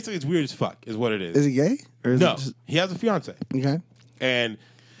basically it's weird as fuck is what it is. Is he gay? Or is no, he has a fiance. Okay. And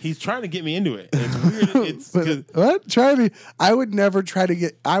he's trying to get me into it. And it's weird. It's what? I would never try to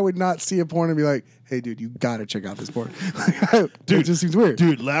get. I would not see a porn and be like, "Hey, dude, you gotta check out this porn." Dude, it just seems weird.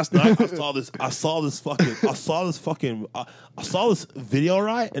 Dude, last night I saw this video,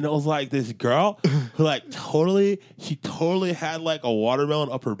 right? And it was like this girl who like totally had like a watermelon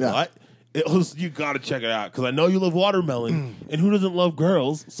up her butt. It was, you gotta check it out because I know you love watermelon, and who doesn't love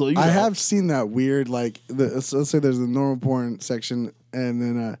girls? So I have seen that weird let's say there's the normal porn section, and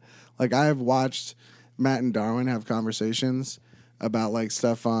then like I have watched Matt and Darwin have conversations about like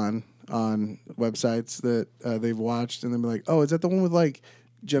stuff on websites that they've watched, and they'll be like, "Oh, is that the one with like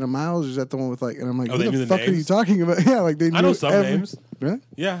Jenna Miles? Or is that the one with like?" And I'm like, Oh, "What they knew the the fuck are you names? talking about?" Yeah, like they knew I know some names. Really?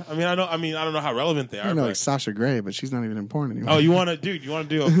 Yeah, I don't know how relevant they are. I know but- like Sasha Grey, but she's not even in porn anymore. Oh, you want to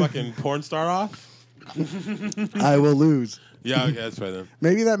do a fucking porn star off? I will lose. Yeah, okay, that's right then.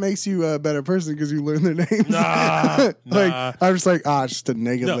 Maybe that makes you a better person because you learn their names. Nah, like nah. I'm just like, it's just a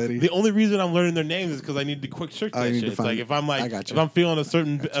naked No, lady. the only reason I'm learning their names is because I need to quick search that you need shit. to It's find- like if I'm I like got if you. I'm feeling a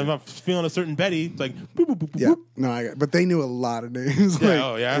certain Betty, it's like boop, boop, boop, boop, Yeah, boop. no, but they knew a lot of names. Yeah, Like,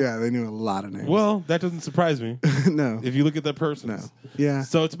 oh, yeah? yeah, they knew a lot of names. Well, that doesn't surprise me no, if you look at their persons. no, yeah.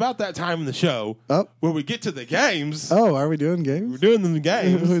 So it's about that time in the show where we get to the games. Oh, are we doing games? We're doing them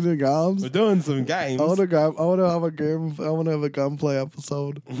games. We're doing games. We're doing some games. I want to have a game. I want to have a gunplay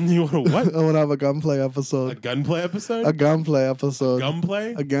episode. You want to what? I want to have a gunplay A episode. gunplay episode? A gunplay episode.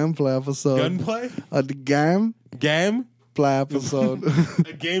 Gunplay? A gameplay episode. Gunplay? A game Game? play episode.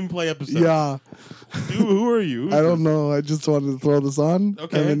 A gameplay episode. Yeah. Who are you? I don't know. I just wanted to throw this on.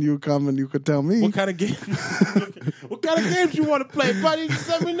 Okay. And then you come and you could tell me. What kind of game? What kind of games you want to play, buddy? Just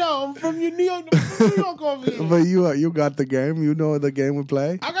let me know. I'm from New York. I'm from New York over here. But you got the game. You know the game we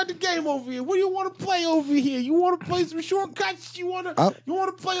play. I got the game over here. What do you want to play over here? You want to play some shortcuts? You want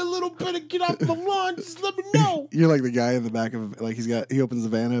to play a little bit of get off the lawn? Just let me know. You're like the guy in the back of like he opens the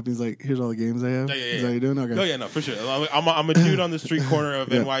van up. He's like, here's all the games I have. Yeah. Is that how you doing? Okay. Oh yeah, no, for sure. I'm a dude on the street corner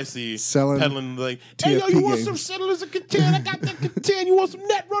of Yeah. NYC Selling peddling like, hey yo, TFP you want games. some Settlers of Catan? I got that Catan. You want some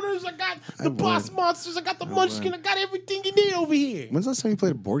Net Runners? I got the would. Boss Monsters. I got the Munchkin. would. I got everything you need over here. When's the last time you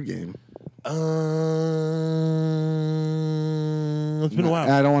played a board game? It's been a while.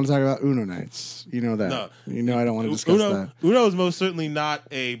 I don't want to talk about Uno nights. You know that. No. You know I don't want to discuss that. Uno is most certainly not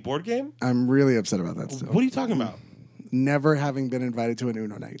a board game. I'm really upset about that still. What are you talking about? Never having been invited to an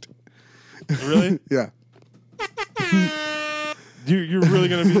Uno night. Really? Yeah. You're really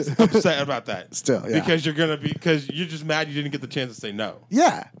gonna be upset about that. Still, yeah. Because you're just mad you didn't get the chance to say no.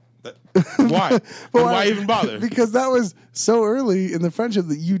 Yeah. Why? Well, Why even bother? Because that was so early in the friendship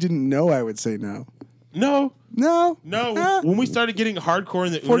that you didn't know I would say no. No. No. When we started getting hardcore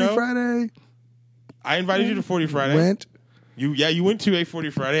in the 40 Uno, Friday. I invited you to 40 Friday. Went. You went to a 40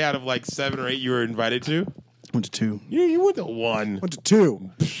 Friday out of like 7 or 8 you were invited to. Went to 2. You went to 1. Went to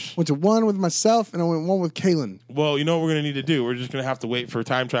 2. Went to 1 with myself, and I went 1 with Kaylin. Well, you know what we're going to need to do? We're just going to have to wait for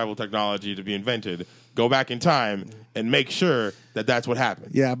time travel technology to be invented, go back in time, and make sure that that's what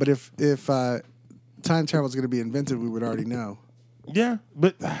happened. Yeah, but if time travel is going to be invented, we would already know. Yeah,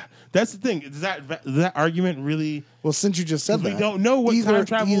 but that's the thing. Is that argument really... Well, since you just said that, We don't know what either- time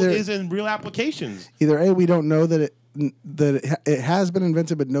travel either- is in real applications. Either A, we don't know that it has been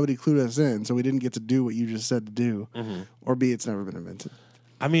invented, but nobody clued us in, so we didn't get to do what you just said to do, or B, it's never been invented.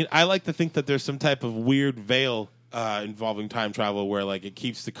 I mean, I like to think that there's some type of weird veil involving time travel where like it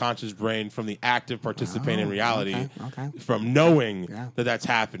keeps the conscious brain from the active participating in reality okay. from knowing Yeah. that that's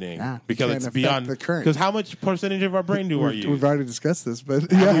happening Yeah. because Can't it's affect beyond the current. because how much percentage of our brain do are you? We've already discussed this,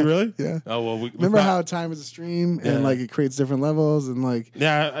 but Have yeah, we really? Yeah. Oh well, Remember how time is a stream and like it creates different levels and like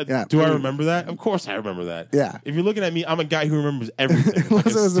Yeah, Yeah, do I pretty- remember that? Of course I remember that. Yeah. If you're looking at me, I'm a guy who remembers everything. like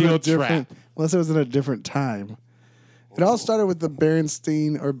unless a it was in steel a different trap. unless it was in a different time. It all started with the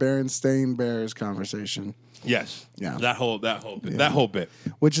Berenstain Bears conversation, Yes. Yeah. That whole bit.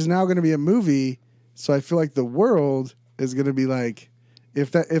 which is now going to be a movie. So I feel like the world is going to be like,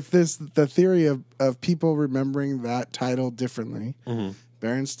 the theory of people remembering that title differently,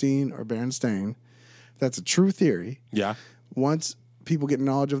 Berenstein or Berenstain, that's a true theory. Yeah. Once people get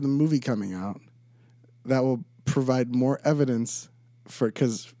knowledge of the movie coming out, that will provide more evidence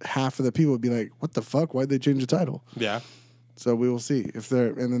because half of the people would be like, "What the fuck? Why'd they change the title?" Yeah. So we will see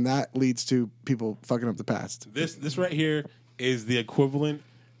and then that leads to people fucking up the past. This right here is the equivalent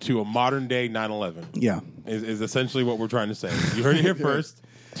to a modern day 9/11. Yeah, Is essentially what we're trying to say. You heard it here first.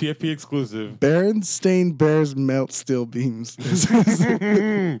 TFP exclusive. Berenstain Bears melt steel beams.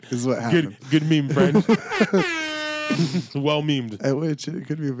 is what happened. Good meme, friend. Well memed. I wish it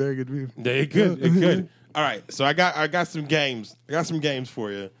could be a very good meme. Yeah, it could. All right, so I got some games. I got some games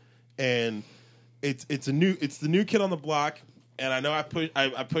for you, and it's the new kid on the block. And I know I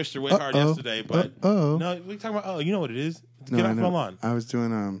pushed her way hard yesterday, but Uh-oh. no, we talking about you know what it is. It's No, Get I Off My know. Lawn. I was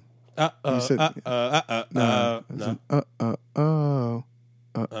doing No.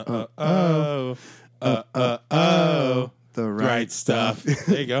 the Right stuff.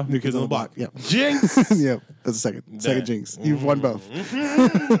 There you go. New Kids on the Block. Yep. Jinx. Yep. That's the second jinx. You've won both.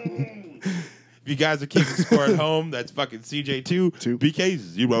 If you guys are keeping score at home, that's fucking CJ2, Two.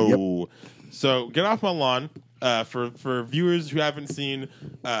 BK0. So Get Off My Lawn For viewers who haven't seen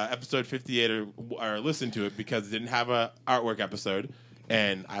episode 58 or listened to it because it didn't have a artwork episode,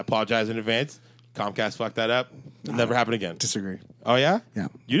 and I apologize in advance. Comcast fucked that up. It'll never happen again. Disagree. Oh yeah? Yeah.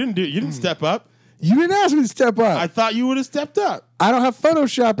 You didn't step up. You didn't ask me to step up. I thought you would have stepped up. I don't have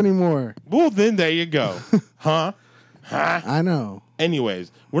Photoshop anymore. Well, then there you go. Huh? I know.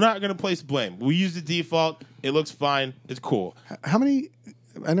 Anyways, we're not going to place blame. We use the default. It looks fine. It's cool. How many?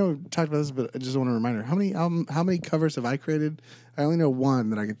 I know we talked about this, but I just want a reminder. How many covers have I created? I only know one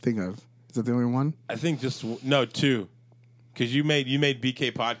that I can think of. Is that the only one? I think no, two. Because you made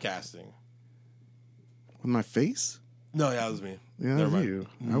BK podcasting. With my face? No, yeah, that was me. Yeah, Never that was mind. you.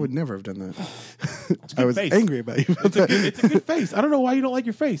 I would never have done that. I was face. angry about you. It's a good face. I don't know why you don't like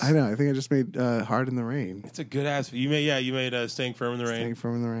your face. I know. I think I just made Hard in the Rain. It's a good ass. You made Staying Firm in the Rain. Staying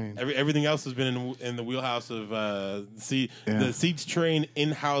Firm in the Rain. Everything else has been in the wheelhouse of the Seeds Train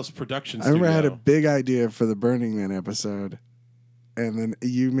in-house production I studio. remember I had a big idea for the Burning Man episode, and then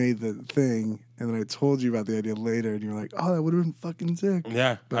you made the thing, and then I told you about the idea later, and you were like, "Oh, that would have been fucking sick."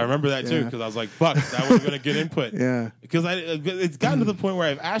 Yeah, But, I remember that too yeah. because I was like, "Fuck, that would have been a good input." Yeah. Because it's gotten to the point where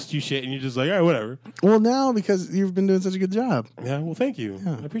I've asked you shit, and you're just like, "All right, whatever." Well, now because you've been doing such a good job. Yeah, well, thank you.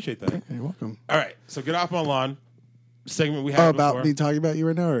 Yeah. I appreciate that. You're welcome. All right, so get off my lawn. Segment we had About before. me talking about you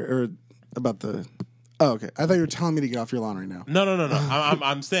right now, or about the? Oh, okay. I thought you were telling me to get off your lawn right now. No.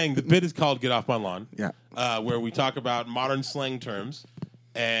 I'm saying the bit is called "Get Off My Lawn." Yeah. Where we talk about modern slang terms,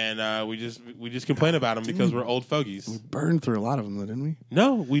 and we just complain about them because we're old fogies. We burned through a lot of them, though, didn't we?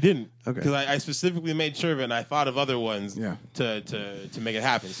 No, we didn't. Okay. Because I specifically made sure of it, and I thought of other ones. Yeah. To make it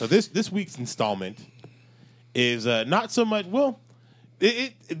happen. So this week's installment is not so much. Well,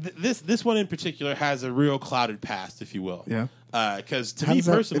 this one in particular has a real clouded past, if you will. Yeah. Because to How me does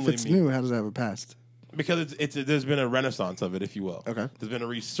that, personally, if it's new, how does that have a past? because there's been a renaissance of it, if you will. Okay. There's been a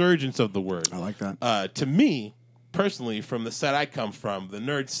resurgence of the word. I like that. To me, personally, from the set I come from, the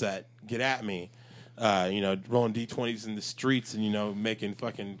nerd set, get at me. Rolling D20s in the streets and, making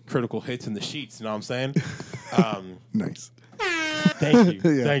fucking critical hits in the sheets. You know what I'm saying? Nice. Thank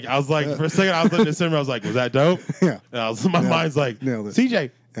you. Yeah. Thank you. I was like, for a second, I was looking at Simmer. I was like, was that dope? Yeah. And my mind's like, Nailed it.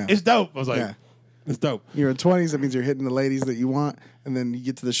 CJ, Yeah. it's dope. I was like, Yeah. it's dope. You're in 20s. That means you're hitting the ladies that you want, and then you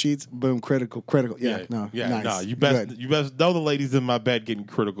get to the sheets. Boom, critical. Yeah, no, nice. No, you Good. best know the ladies in my bed getting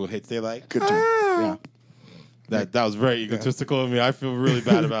critical hits. They're like, Good job. Yeah. That was very egotistical of me. I feel really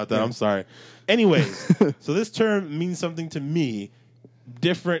bad about that. I'm sorry. Anyways, so this term means something to me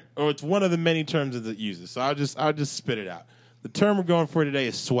different, or it's one of the many terms that it uses. So I'll just spit it out. The term we're going for today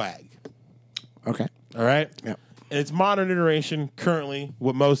is swag. Okay. All right? Yeah. In its modern iteration, currently,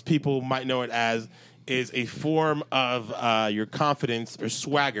 what most people might know it as is a form of your confidence or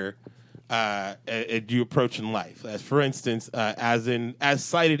swagger you approach in life. As for instance, as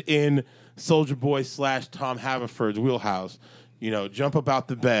cited in Soulja Boy / Tom Haverford's wheelhouse, jump up out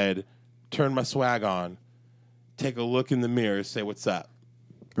the bed, turn my swag on, take a look in the mirror, say what's up.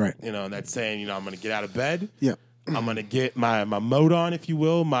 Right. And that's saying, I'm going to get out of bed. Yeah. I'm going to get my mode on, if you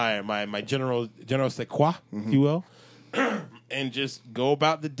will, my general c'est quoi, if you will, and just go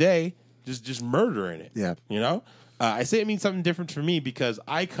about the day just murdering it. Yeah. I say it means something different for me because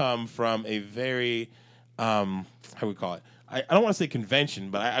I come from a very, how we call it? I don't want to say convention,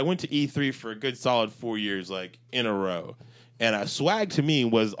 but I went to E3 for a good solid 4 years, like, in a row. And swag to me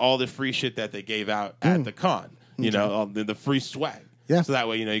was all the free shit that they gave out at the con, all the free swag. Yeah. So that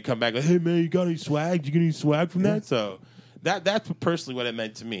way, you come back like, hey, man, you got any swag? Did you get any swag from that? So that's personally what it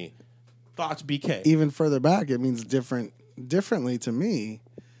meant to me. Thoughts, BK? Even further back, it means differently to me,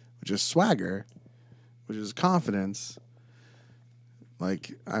 which is swagger, which is confidence.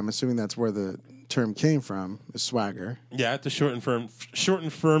 Like, I'm assuming that's where the term came from, is swagger. Yeah, it's short and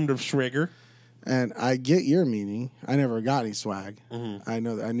firmed of Schrager. And I get your meaning. I never got any swag. Mm-hmm.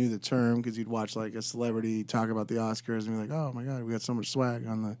 I knew the term because you'd watch like a celebrity talk about the Oscars and be like, "Oh my god, we got so much swag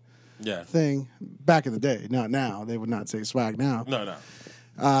on the thing." Back in the day, not now. They would not say swag now. No.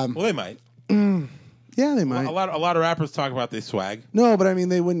 Well, they might. Yeah, they might. A lot of rappers talk about their swag. No, but I mean,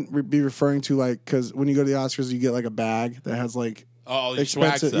 they wouldn't be referring to like, because when you go to the Oscars, you get like a bag that has like All the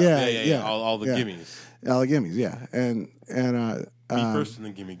swag expensive- stuff. yeah. All the Yeah. gimmies. all the gimmies, yeah, and Me first and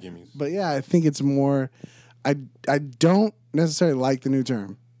then gimmies. But yeah, I think it's more. I don't necessarily like the new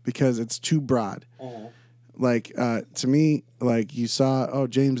term because it's too broad. Like to me, like you saw,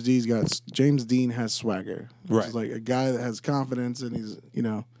 James Dean has swagger, which Right. is like a guy that has confidence, and he's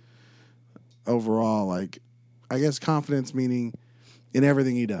overall like, I guess confidence meaning in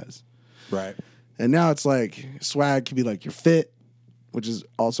everything he does. Right. And now it's like swag could be like you're fit, which is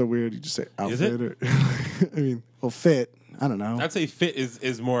also weird. You just say outfit. Is it? Or, I mean, well, fit. I don't know. I'd say fit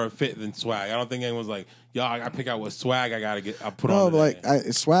is more fit than swag. I don't think anyone's like, yo, I gotta pick out what swag I'll put on. No, today. but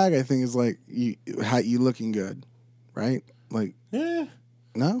like swag, I think is like you looking good, right? Like, yeah.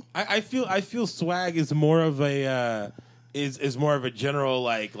 no, I feel swag is more of a is more of a general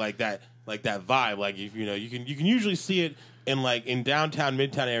like that vibe. Like if you can usually see it in downtown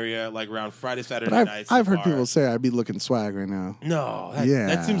midtown area, like around Friday, Saturday nights. I've heard people say I'd be looking swag right now. No, Yeah.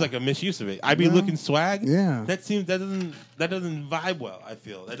 that seems like a misuse of it. I'd be looking swag. Yeah. That doesn't vibe well. I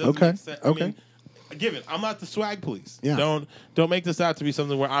feel that doesn't Okay. make sense. Okay. I mean, given I'm not the swag police. Yeah. Don't make this out to be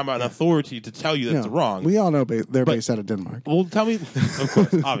something where I'm an authority to tell you that's No, wrong. We all know they're based out of Denmark. Well, tell me, of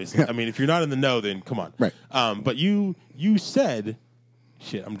course, obviously. I mean, if you're not in the know, then come on. Right. But you said,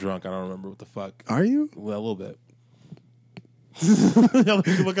 shit, I'm drunk. I don't remember what the fuck. Are you? Well, a little bit.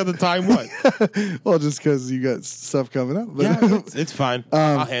 Look at the time. What? Well, just because you got stuff coming up. But Yeah, it's fine.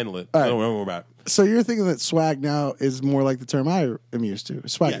 I'll handle it. all right. Don't worry about it. So you're thinking that swag now is more like the term I am used to,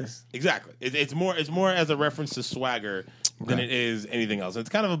 swagger. Yes, exactly. It's more as a reference to swagger than it is anything else. And it's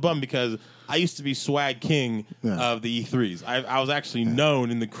kind of a bum because I used to be swag king of the E3s. I was actually known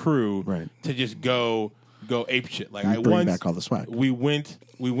in the crew to just go ape shit. Like Bring back all the swag. We went.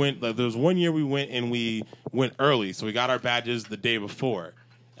 Like, there was one year we went and we went early, so we got our badges the day before.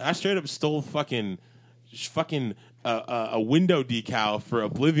 And I straight up stole fucking a window decal for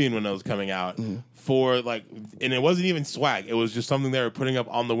Oblivion when it was coming out for like, and it wasn't even swag. It was just something they were putting up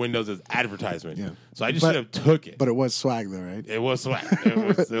on the windows as advertisement. Yeah. So I just straight up took it. But it was swag though, right? It was swag. It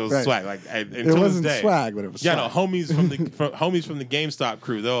was Right. swag. Like It wasn't swag, but it was yeah, swag. no, homies from the GameStop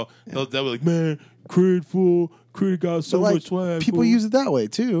crew. They'll be like, man, Creed got so But, much swag. people fool." use it that way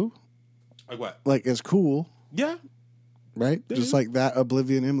too. Like what? Like it's cool, Yeah. right? Just like that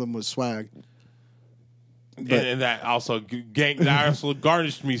Oblivion emblem was swag. And that also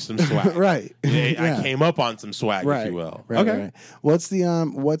garnished me some swag. Right. I came up on some swag, Right. if you will. Right, Okay. right. What's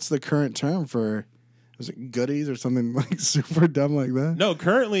the current term for? Was it goodies or something like super dumb like that? No,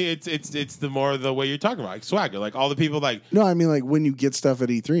 currently it's the more the way you're talking about, like swagger. Like all the people like. No, I mean like when you get stuff at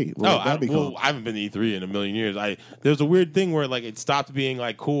E3. What would that be called? I haven't been to E3 in a million years. There was a weird thing where like it stopped being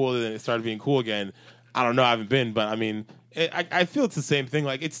like cool and then it started being cool again. I don't know. I haven't been, but I mean, I feel it's the same thing.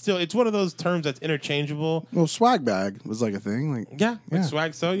 Like it's one of those terms that's interchangeable. Well, swag bag was like a thing. Like Like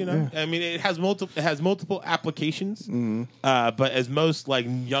swag. So I mean, it has multiple applications. But as most like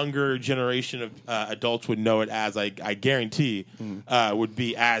younger generation of adults would know it as, I guarantee, would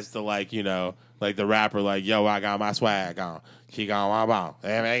be as the like the rapper like, yo, I got my swag on. She got my ball.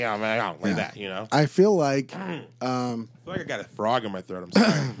 Like that. I feel like I feel like I got a frog in my throat. I'm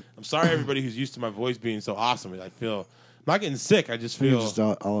sorry. I'm sorry, everybody who's used to my voice being so awesome. I feel. I'm not getting sick. I just you're feel just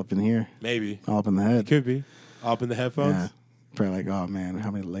all up in here, maybe all up in the head. could be up in the headphones. Yeah. Probably like, oh man, how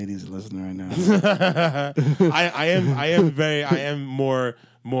many ladies are listening right now? I am more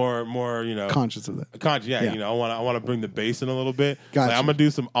Conscious of that. conscious. Yeah, Yeah. I want to bring the bass in a little bit. Gotcha. Like, I'm gonna do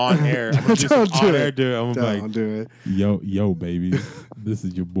some on air. I'm gonna do some Don't do on air. it. I'm Don't like, do it. Yo, baby, this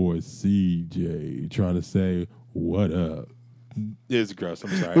is your boy CJ trying to say what up. it's gross. I'm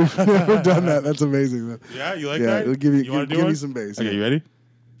sorry. Never done that. That's amazing though. Yeah, you like Yeah, that? it'll give you wanna give do me one? some bass. Okay, yeah. you ready?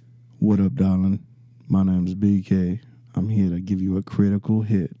 What up, darling? My name's BK. I'm here to give you a critical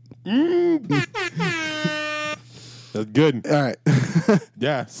hit. That's good. All right.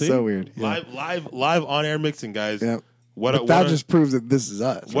 Yeah. See? So weird. Yeah. Live on air mixing, guys. Yep. What That just proves that this is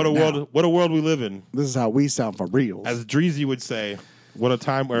us. what a right world now. what a world we live in. This is how we sound for real. As Dreezy would say, what a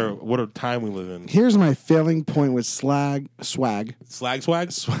time we live in. Here's my failing point with swag Swag.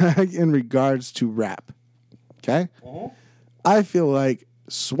 in regards to rap. Okay? I feel like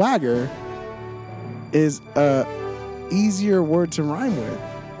swagger is a easier word to rhyme with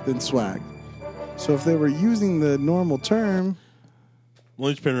than swag. So if they were using the normal term,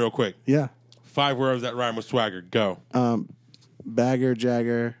 Linchpin real quick. yeah. 5 words that rhyme with swagger. Go. Bagger,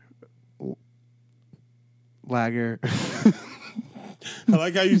 jagger, lagger. I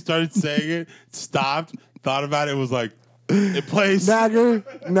like how you started saying it, stopped, thought about it, was like, it plays. Nagger.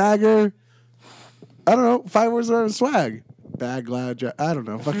 I don't know. 5 words that rhyme with swag. Bag, glad, I don't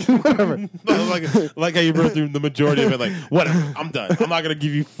know. Fucking whatever. like how you wrote through the majority of it, like, whatever, I'm done. I'm not going to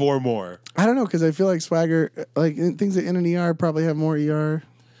give you 4 more. I don't know, because I feel like swagger, like things that end in ER probably have more ER.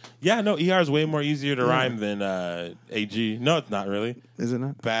 Yeah, no, ER is way more easier to rhyme than AG. No, it's not really. Is it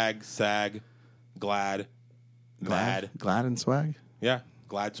not? Bag, sag, glad, mad. Glad and swag? Yeah,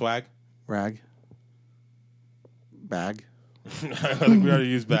 glad swag. Rag. Bag. I think we already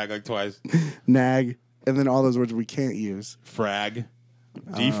used bag like twice. Nag. And then all those words we can't use. Frag,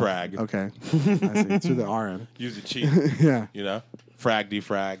 defrag. Okay. I see. Through the RN. Use a cheat. Yeah. Frag,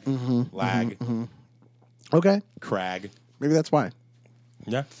 defrag, lag, Okay. crag. Maybe that's why.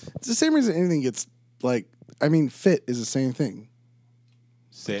 Yeah. It's the same reason anything gets like. I mean, fit is the same thing.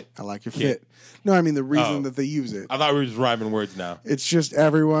 Sit. I like your Kit. fit. No, I mean the reason Oh. that they use it. I thought we were just rhyming words now. It's just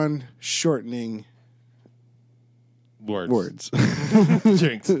everyone shortening words.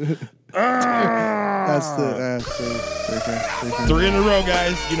 Jinx. That's the 3 in a row,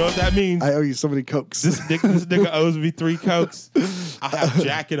 guys. You know what that means. I owe you so many cokes. This nigga owes me 3 cokes. I have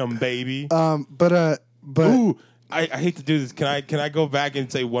Jack in them, baby. But Ooh, I hate to do this. Can I go back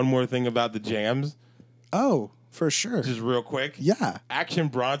and say one more thing about the jams? oh, for sure. Just real quick. Yeah. Action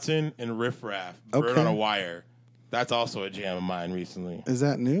Bronson and Riff Raff. Bird Okay. on a Wire. That's also a jam of mine recently. Is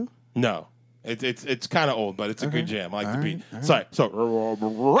that new? No. It's kind of old, but it's a good jam. I like the beat. all right. Sorry. So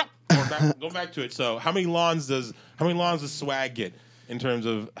go back to it. So how many lawns does Swag get in terms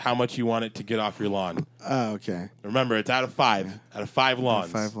of how much you want it to get off your lawn? Oh, okay. Remember, it's out of 5. Out of 5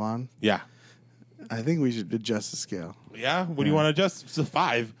 lawns. 5 lawn. Yeah. I think we should adjust the scale. Yeah. What do you want to adjust? It's a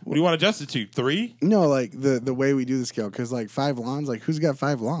 5. What do you want to adjust it to? 3? No, like the way we do the scale, because like 5 lawns, like who's got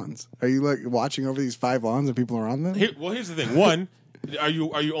 5 lawns? Are you like watching over these 5 lawns and people are on them? Here's the thing. One, are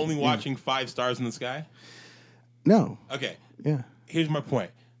you only watching 5 stars in the sky? No. Okay. Yeah. Here's my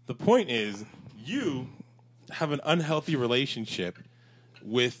point. The point is you have an unhealthy relationship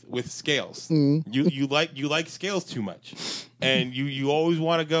with scales. You like scales too much, and you always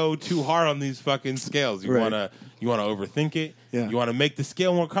want to go too hard on these fucking scales. You Right. wanna overthink it. Yeah. You want to make the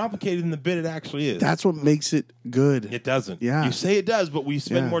scale more complicated than the bit it actually is. That's what makes it good. It doesn't. Yeah. You say it does, but we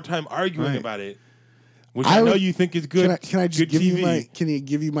spend Yeah. more time arguing Right. about it, which I know would- you think is good. Can I just good give TV. you my? Can you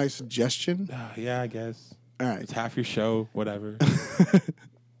give you my suggestion? Yeah, I guess. All right. It's half your show, whatever.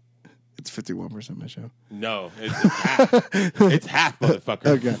 It's 51% my show. No, it's half. It's half, motherfucker.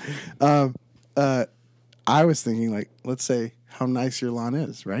 Okay. I was thinking, like, let's say how nice your lawn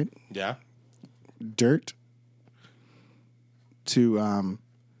is, right? Yeah. Dirt to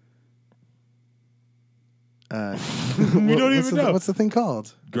We don't even know. what's the thing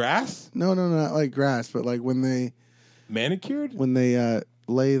called? Grass? No, not like grass, but like when they Manicured?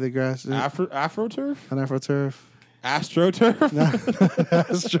 lay the grass in AfroTurf? on AfroTurf. AstroTurf?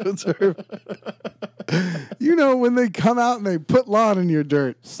 AstroTurf. You know when they come out and they put lawn in your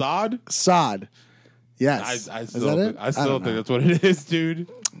dirt. Sod? Sod. Yes. I Is still, that it? I still don't think know. that's what it is, dude.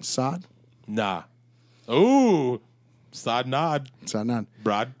 Sod. Nah. Ooh. Sod nod. Sod nod.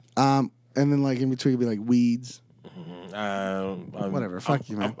 Broad. And then like in between it'd be like weeds. Whatever. Fuck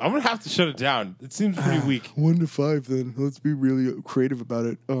you, man. I'm going to have to shut it down. It seems pretty weak. 1 to 5 then. Let's be really creative about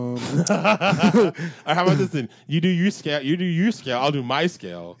it. How about this then? You do your scale. I'll do my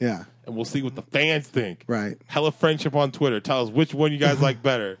scale. Yeah. And we'll see what the fans think. Right. Hella friendship on Twitter. Tell us which one you guys like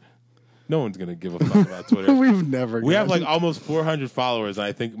better. No one's going to give a fuck about Twitter. We've never We have gotten- like almost 400 followers, and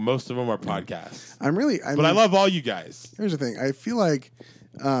I think most of them are podcasts. I But I mean, love all you guys. Here's the thing. I feel like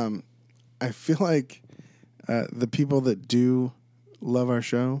the people that do love our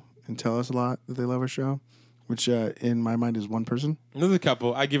show and tell us a lot that they love our show, which in my mind is one person. There's a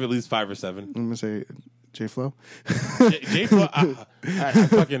couple. I give at least 5 or 7. I'm gonna say J Flo. J Flo,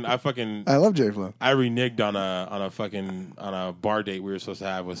 I fucking I love J Flo. I reneged on a bar date we were supposed to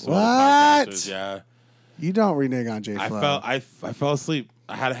have with some What? other podcasters. Yeah, You don't renege on J Flo. I fell asleep.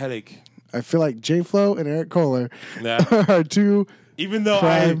 I had a headache. I feel like J Flo and Eric Kohler Yeah. are two. Even though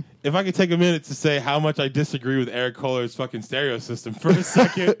Prime. if I could take a minute to say how much I disagree with Eric Kohler's fucking stereo system for a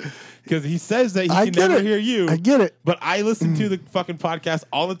second, because he says that he I can get never it. hear you. I get it. But I listen to the fucking podcast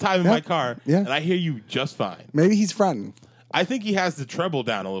all the time in Yeah. my car, Yeah. and I hear you just fine. Maybe he's fronting. I think he has the treble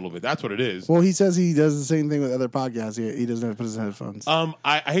down a little bit. That's what it is. Well, he says he does the same thing with other podcasts. He doesn't have to put his headphones.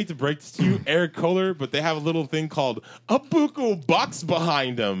 I hate to break this to you, Eric Kohler, but they have a little thing called a buku box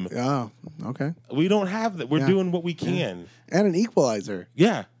behind them. Oh, okay. We don't have that. We're Yeah. doing what we can. And an equalizer.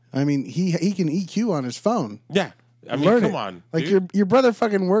 Yeah. I mean, he can EQ on his phone. Yeah. I mean, Learn come it. on. Like dude. your brother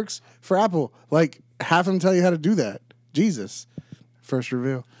fucking works for Apple. Like have him tell you how to do that. Jesus. First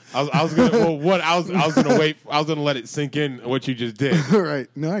reveal. I was gonna I was gonna wait. I was gonna let it sink in what you just did. Right.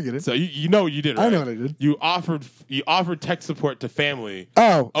 No, I get it. So you know what you did, right? I know what I did. You offered tech support to family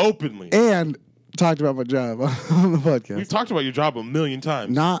Oh, openly. and talked about my job on the podcast. We've talked about your job a million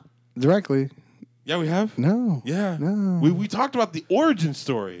times. Not directly. Yeah, we have. No. Yeah. No. We talked about the origin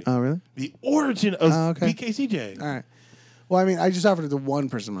story. Oh, really? The origin of okay. BKCJ. All right. Well, I mean, I just offered it to one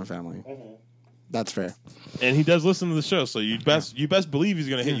person in my family. That's fair. And he does listen to the show, so you best believe he's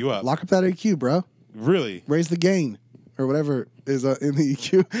gonna hit you up. Lock up that EQ, bro. Really. Raise the gain or whatever is in the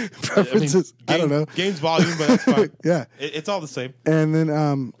EQ preferences. I don't know. Gains volume, but that's fine. Yeah. It's all the same. And then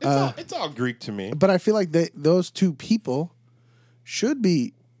It's all Greek to me. but I feel like those two people should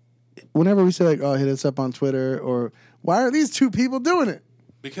be, whenever we say like, oh, hit us up on Twitter or Why are these two people doing it?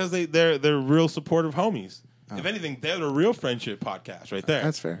 Because they're real supportive homies. If anything, they're the real friendship podcast right there.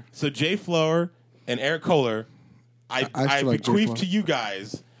 That's fair. So Jay Flower and Eric Kohler, I still like Jay bequeath Flower. to you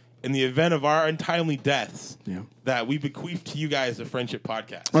guys in the event of our untimely deaths. Yeah. That we bequeath to you guys the friendship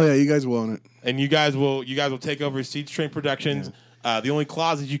podcast. Oh yeah, you guys will own it. And you guys will take over Siege Train Productions. The only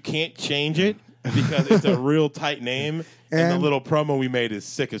clause is you can't change it because it's a real tight name, and the little promo we made is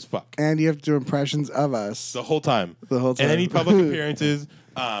sick as fuck. And you have to do impressions of us. The whole time. And any public appearances.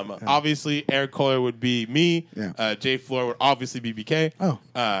 Obviously, Eric Kohler would be me. Yeah. Jay Floor would obviously be BK. Oh,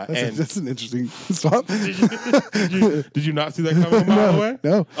 and that's an interesting swap. did you not see that coming a mile away?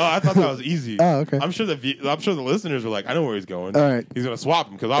 No. Oh, I thought that was easy. Oh, okay. I'm sure the listeners were like, I know where he's going. All right. He's gonna swap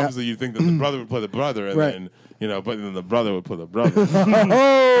him because obviously you think that the brother would play the brother, and Right. then but then the brother would play the brother.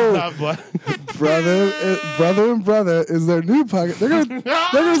 Oh, Not blood. brother and brother is their new pocket. They're gonna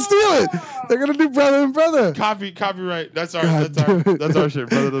steal it. They're gonna do brother and brother. Copyright. That's our God that's our shit.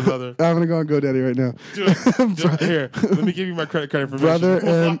 Brother to brother. I'm gonna go on GoDaddy right now. Do it. Here, let me give you my credit card information. Brother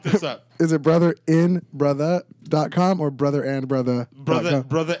We'll and lock this up. Is it brotherinbrother.com or brotherandbrother.com?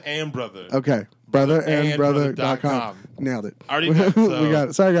 Brother and brother. Okay. Brotherandbrother.com. Nailed it. Already done, so- We got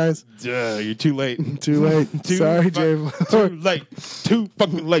it. Sorry, guys. Duh, you're too late. Too late. Sorry, Jay. Too late. Too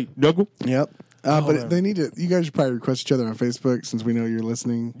fucking late, Nuggle. Yep. man. But they need to. You guys should probably request each other on Facebook since we know you're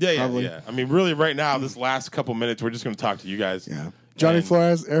listening. Probably. Yeah. I mean, really, right now, this last couple minutes, we're just going to talk to you guys. Yeah. Johnny And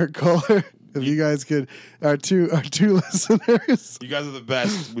Flores, Eric Kohler. If you guys could, our two listeners. You guys are the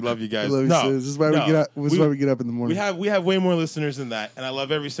best. We love you guys. I love you, sis. This is why we get up. This is why we get up in the morning. We have way more listeners than that, and I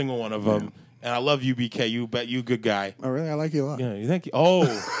love every single one of them. And I love you, BK. You good guy. Oh, really? I like you a lot. Yeah, thank you.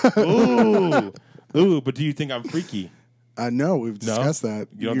 Oh, ooh. But do you think I'm freaky? No, we've discussed that.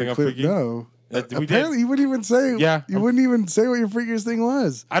 You don't think I'm clear, freaky? No. We did. Apparently, you wouldn't even say. Yeah, you wouldn't even say what your freakiest thing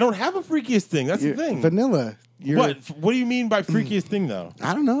was. I don't have a freakiest thing. That's the thing. Vanilla. What do you mean by freakiest thing though?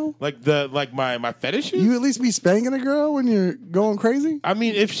 I don't know. Like my fetishes? You at least be spanking a girl when you're going crazy. I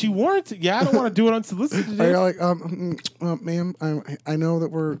mean, if she warrants it, I don't want to do it unsolicited. Or you're like, ma'am, I know that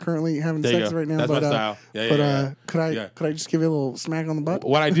we're currently having There you sex go. right now, That's but my style. could I just give you a little smack on the butt?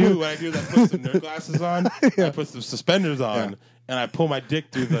 What I do is I put some nerd glasses on, I put some suspenders on, and I pull my dick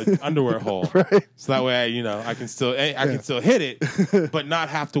through the underwear hole. Right. So that way I can still hit it, but not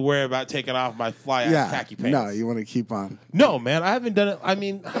have to worry about taking off my fly ass khaki pants. No, you want to keep on. No, man, I haven't done it. I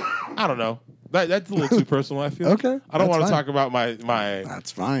mean, I don't know. That's a little too personal, I feel. Okay, I don't that's want to fine. talk about my.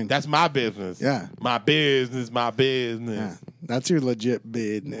 That's fine. That's my business. Yeah. My business. Yeah, that's your legit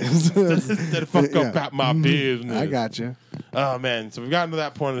business. That fuck up about my business. I got you. Oh man, so we've gotten to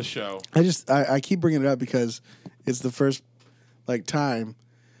that point of the show. I keep bringing it up because it's the first time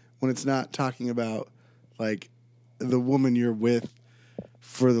when it's not talking about like the woman you're with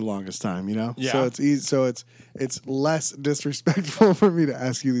for the longest time, you know? Yeah. So it's easy. So it's less disrespectful for me to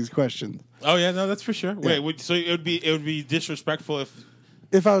ask you these questions. Oh yeah, no, that's for sure. Wait, so it would be disrespectful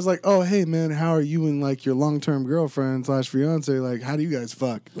if I was like, oh hey man, how are you and like your long term girlfriend / fiance? Like, how do you guys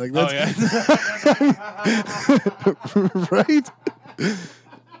fuck? Like that's right.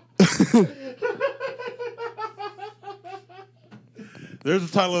 There's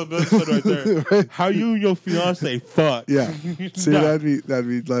the title of the episode right there. Right. How you and your fiance fuck? Yeah. See, No. that'd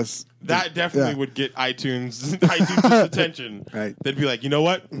be less. That definitely Yeah. would get iTunes attention. Right. They'd be like, you know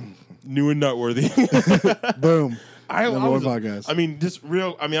what? New and noteworthy. Boom. Number one podcast. I mean,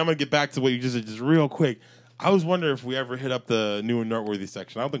 I'm gonna get back to what you just said just real quick. I was wondering if we ever hit up the new and noteworthy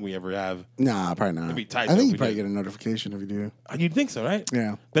section. I don't think we ever have. Nah, probably not. It'd be tight I though think if you we probably did. get a notification if you do. You'd think so, right?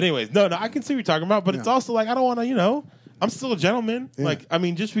 Yeah. But anyways, no, I can see what you're talking about. But it's also like I don't want to, I'm still a gentleman. Yeah. Like, I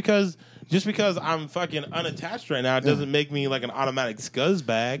mean, just because I'm fucking unattached right now, it doesn't make me like an automatic scuzz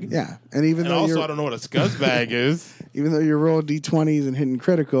bag. Yeah, and even And though also, you're I don't know what a scuzz bag is. even though you're rolling d20s and hitting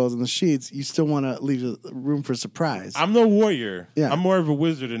criticals in the sheets, you still want to leave room for surprise. I'm no warrior. Yeah. I'm more of a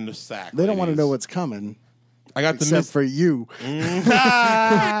wizard in the sack. They don't want to ladies. know what's coming, I got the except for you. But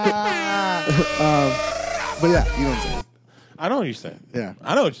yeah, you know what I'm saying. I know what you're saying. Yeah,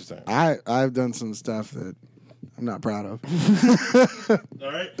 I know what you're saying. I've done some stuff that I'm not proud of.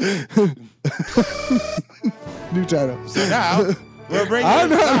 All right. New title. So now we're bringing I'm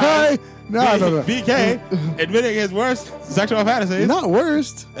not. No. BK admitting his worst sexual fantasies. Not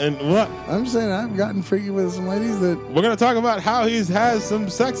worst. And what? I'm saying I've gotten freaky with some ladies that. We're going to talk about how he has some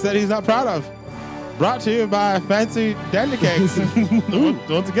sex that he's not proud of. Brought to you by Fancy Dandy Cakes.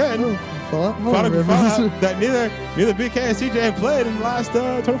 Once again, product that neither BK and CJ have played in the last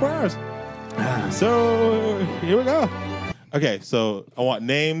 24 hours. So here we go. Okay, so I want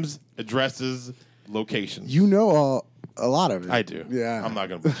names, addresses, locations. You know a lot of it. I do. Yeah. I'm not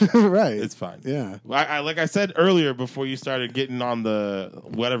gonna bullshit. Right. It's fine. Yeah. I like I said earlier before you started getting on the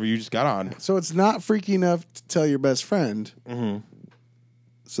whatever you just got on. So it's not freaky enough to tell your best friend. Mm-hmm.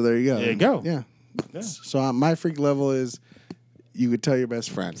 So there you go. There you go. Yeah. Yeah. So my freak level is you could tell your best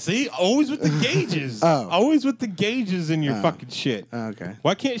friend. See, always with the gauges. Oh. Always with the gauges in your fucking shit. Okay.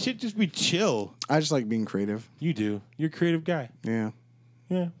 Why can't shit just be chill? I just like being creative. You do. You're a creative guy. Yeah.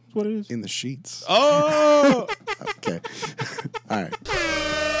 Yeah, that's what it is. In the sheets. Oh, Okay. All right.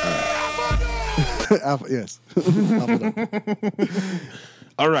 Alpha, yes. Alpha dog.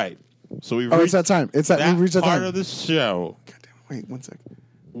 all right. So we Oh, reached it's that time. It's that. that We reached that part time. of the show God damn it. Wait 1 second.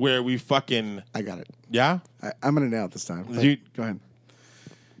 where we fucking I got it. yeah. I'm gonna nail it this time. You- Go ahead.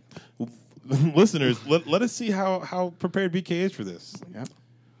 Listeners, let us see how prepared BK is for this. Yep.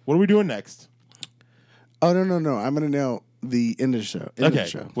 What are we doing next? Oh no! I'm gonna nail the end of the show. End of Okay. the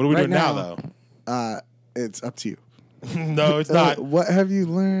show. What are we Right doing now though? It's up to you. No, it's not. What have you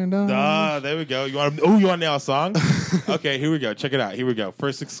learned? There we go. You want to nail a song? Okay, here we go. Check it out. Here we go.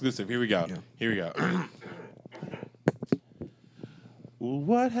 First exclusive. Here we go. Yeah. Here we go.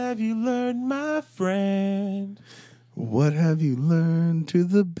 What have you learned, my friend? What have you learned to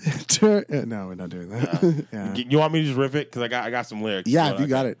the bitter? No, we're not doing that. Yeah. You want me to just riff it? Because I got some lyrics. Yeah, So, if you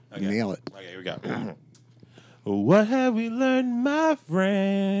got it, okay. nail it. Okay, here we go. What have we learned, my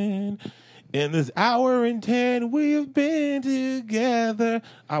friend? In this hour and 10 we have been together,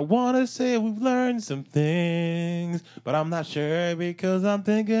 I want to say we've learned some things, but I'm not sure because I'm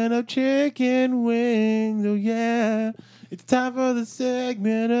thinking of chicken wings. Oh yeah, it's time for the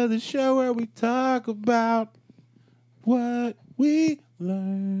segment of the show where we talk about what we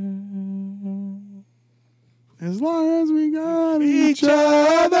learned. As long as we got each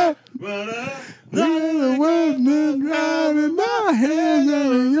other, the world is right in my hands,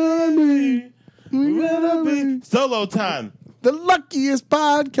 and you're me. We gotta be Solo time. the luckiest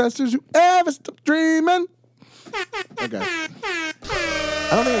podcasters who ever stopped dreaming. Okay. I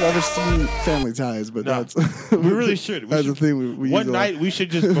don't think I've ever seen Family Ties, but No. that's We really should. We that's should the thing we use one a lot. night we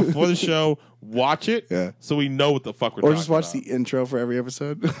should just before the show watch it, Yeah. so we know what the fuck we're or talking just watch about. the intro for every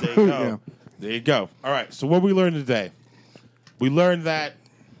episode. There you go. Yeah. There you go. All right. So what we learned today? We learned that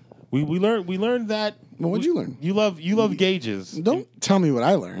we learned that. Well, what'd you learn? You love gauges. Don't tell me what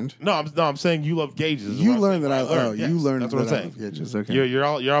I learned. No, I'm saying you love gauges. is You what I'm learned saying. that I. Oh, Yes, you learned That's that what I'm I saying. love gauges. Okay. You're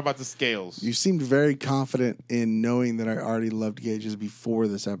all about the scales. You seemed very confident in knowing that I already loved gauges before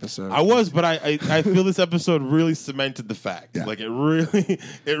this episode. I was, but I feel this episode really cemented the fact. Yeah. Like it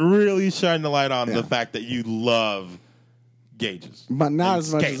really shined the light on Yeah. the fact that you love gauges. but not and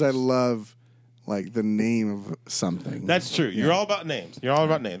as much as I scales. love like the name of something. That's true. You're all about names. You're all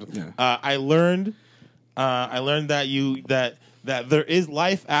about names. Yeah. I learned that that there is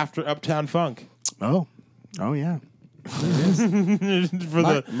life after Uptown Funk. oh yeah. for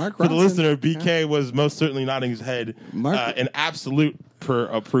the Mark for the Ronson, listener, BK was most certainly nodding his head Mark- in absolute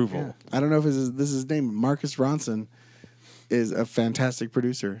approval. I don't know if this is his name. Marcus Ronson is a fantastic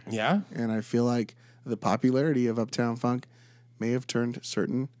producer, Yeah. and I feel like the popularity of Uptown Funk may have turned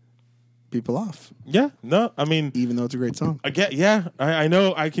certain people off, Yeah. No, I mean, even though it's a great song. I get. Yeah, I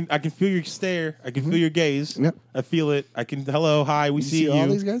know. I can feel your stare. I can feel your gaze. Yep. I feel it. I can. Hello, hi. We You see you. all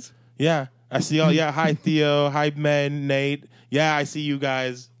these guys? Yeah, I see all. Yeah, hi Theo. Hi Ben, Nate. Yeah, I see you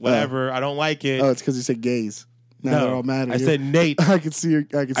guys. Whatever. I don't like it. Oh, it's because you said gays. Now No, they're all mad at I you. said Nate. I can see your.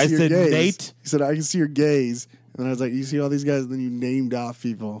 I can see I your said gaze. Nate. You said I can see your gaze, and then I was like, "You see all these guys?" And then you named off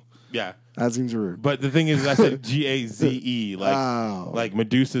people. Yeah. That seems rude. But the thing is, I said GAZE, like Oh. like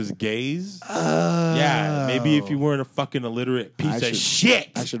Medusa's gaze. Yeah, maybe if you weren't a fucking illiterate piece I of should- shit.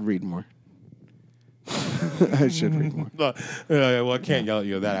 I should read more. I should read more. Well, I can't yell at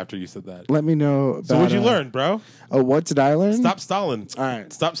you that after you said that. Let me know. About, So what'd you learn, bro? Oh, what did I learn? Stop stalling. All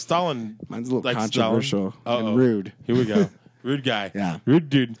right. Stop stalling. Mine's a little like controversial stalling. and rude. Here we go. Rude guy. Yeah. Rude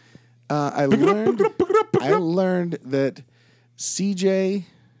dude. I learned that CJ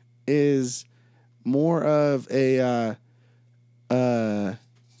is more of a.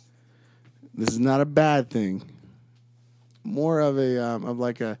 This is not a bad thing. More of a of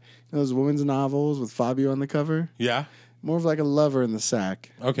like a those women's novels with Fabio on the cover. Yeah. More of like a lover in the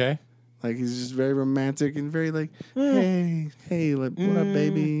sack. Okay. Like he's just very romantic and very like, hey, like what up,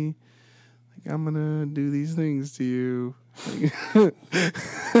 baby? Like I'm gonna do these things to you,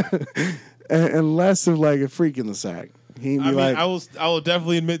 and less of like a freak in the sack. He'd be I mean, like, I will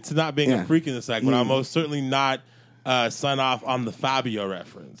definitely admit to not being Yeah. a freak in the sack, but Yeah. I'm most certainly not sign off on the Fabio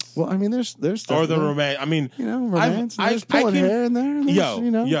reference well, I mean, there's stuff or the there. romance. I mean, You know, romance. and there's I pulling can- hair in there. And there's, Yo, you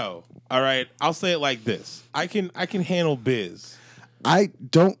know, yo. All right, I'll say it like this: I can handle biz. I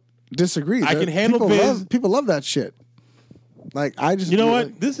don't disagree. I can handle people biz. People love that shit. Like I just, You know what?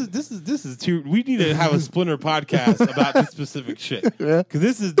 like- This is too. We need to have a Splinter podcast about this specific shit. Yeah. Because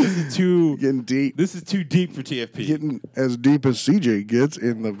this is too. Getting deep. This is too deep for TFP. Getting as deep as CJ gets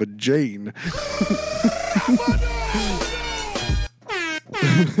in the vagina.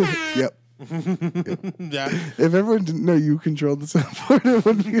 Yep. Yeah. If everyone didn't know you controlled the soundboard, it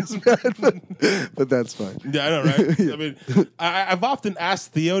wouldn't be as bad. But that's fine. Yeah, I know, right? I mean, I've often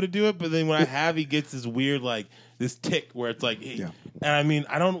asked Theo to do it, but then when I have, he gets this weird, like, this tick where it's like, hey, Yeah. and I mean,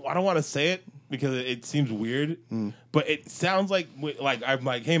 I don't want to say it because it seems weird, but it sounds like I'm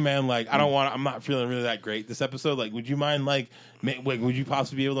like, hey man, like I'm not feeling really that great this episode. Like, would you mind like would you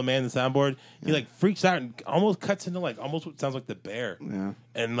possibly be able to man the soundboard? He like freaks out and almost cuts into like almost what sounds like the bear. Yeah.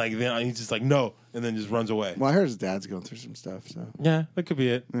 And like then he's just like no, and then just runs away. Well, I heard his dad's going through some stuff, so Yeah, that could be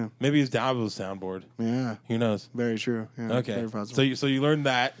it. Yeah. Maybe his dad was a soundboard. yeah. Who knows? Very true. Yeah, Okay. Very possible. So you learned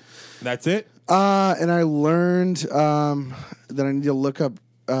that. That's it? And I learned that I need to look up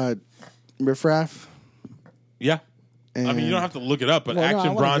riffraff. Yeah. I mean, you And- don't have to look it up, but Well, no, I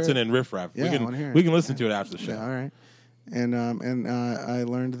Action wanna Bronson hear it. and Riff Raff. Yeah, I wanna hear it. We can listen to it after the show. Yeah, all right. And I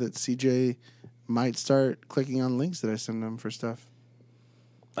learned that CJ might start clicking on links that I send him for stuff.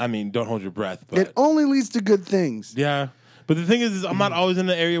 I mean, don't hold your breath, but It only leads to good things. yeah. But the thing is I'm not always in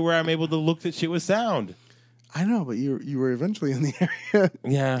the area where I'm able to look at shit with sound. I know, but you were eventually in the area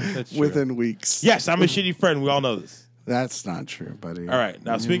Yeah, that's true. within weeks. Yes, I'm a shitty friend. We all know this. That's not true, buddy. All right.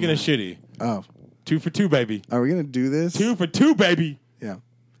 Now, speaking of shitty, Oh, 2 for 2, baby. are we gonna do this? 2 for 2, baby. Yeah.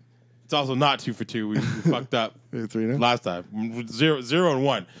 It's also not 2 for 2. We fucked up 3 now? last time. 0 and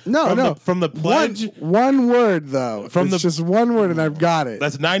 1. No. From the pledge, One word though. It's just one word, and I've got it.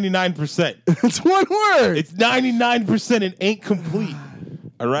 that's 99%. It's one word. It's 99% and ain't complete.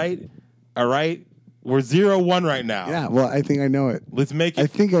 All right? We're 0-1 right now. Yeah. Well, I think I know it. Let's make I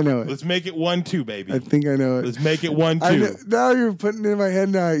it think I know it. let's make it 1-2, baby. I think I know it. Let's make it 1-2. I know, now you're putting it in my head.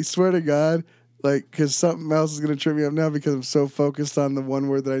 Now I swear to God, like, because something else is gonna trip me up now because I'm so focused on the one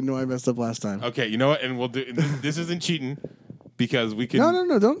word that I know I messed up last time. Okay, you know what? And we'll do this isn't cheating because we can No,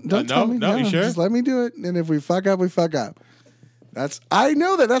 don't no, tell me. no, you sure? Just let me do it, and if we fuck up, we fuck up. I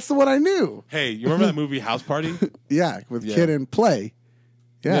know that. That's the one I knew. Hey, you remember that movie House Party? Yeah, with Yeah. Kid and Play.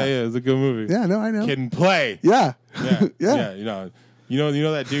 Yeah, Yeah, it's a good movie. yeah. No, I know. Kid and Play. Yeah, Yeah. Yeah. You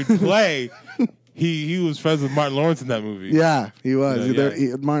know that dude Play. he was friends with Martin Lawrence in that movie. yeah. He was.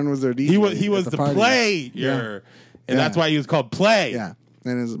 Yeah, Martin was their DJ. He was at the party. player. Yeah. And that's why he was called Play. Yeah,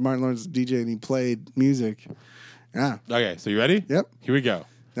 and as Martin Lawrence was DJ, and he played music. Yeah. Okay, so you ready? Yep. Here we go.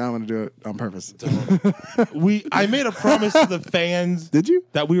 Now I'm gonna do it on purpose. I made a promise to the fans Did you?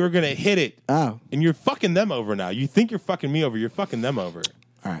 that we were gonna hit it. Oh, And you're fucking them over now. You think you're fucking me over, you're fucking them over.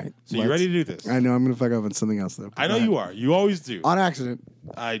 all right. So you ready to do this? I know I'm gonna fuck up on something else though. I know you are. You always do. On accident.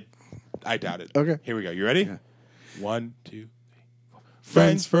 I doubt it. Okay. Here we go. You ready? Yeah. 1, 2.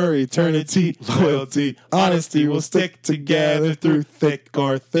 Friends for eternity, loyalty, honesty will stick together through thick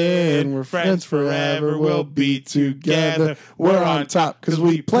or thin. We're friends forever, we'll be together. We're on top because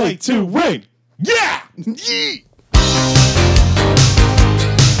we play to win. Yeah! Yee!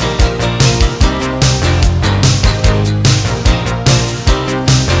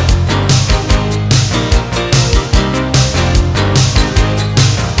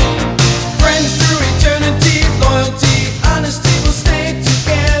 Friends through eternity, loyalty, honesty will stay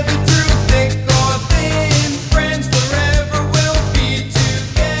together through thick or thin. Friends forever will be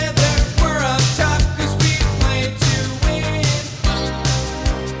together. We're up top 'cause we play to win.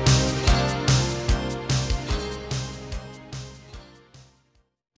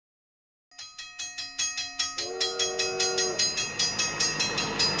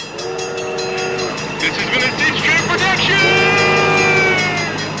 This has been a Stitch Trip production!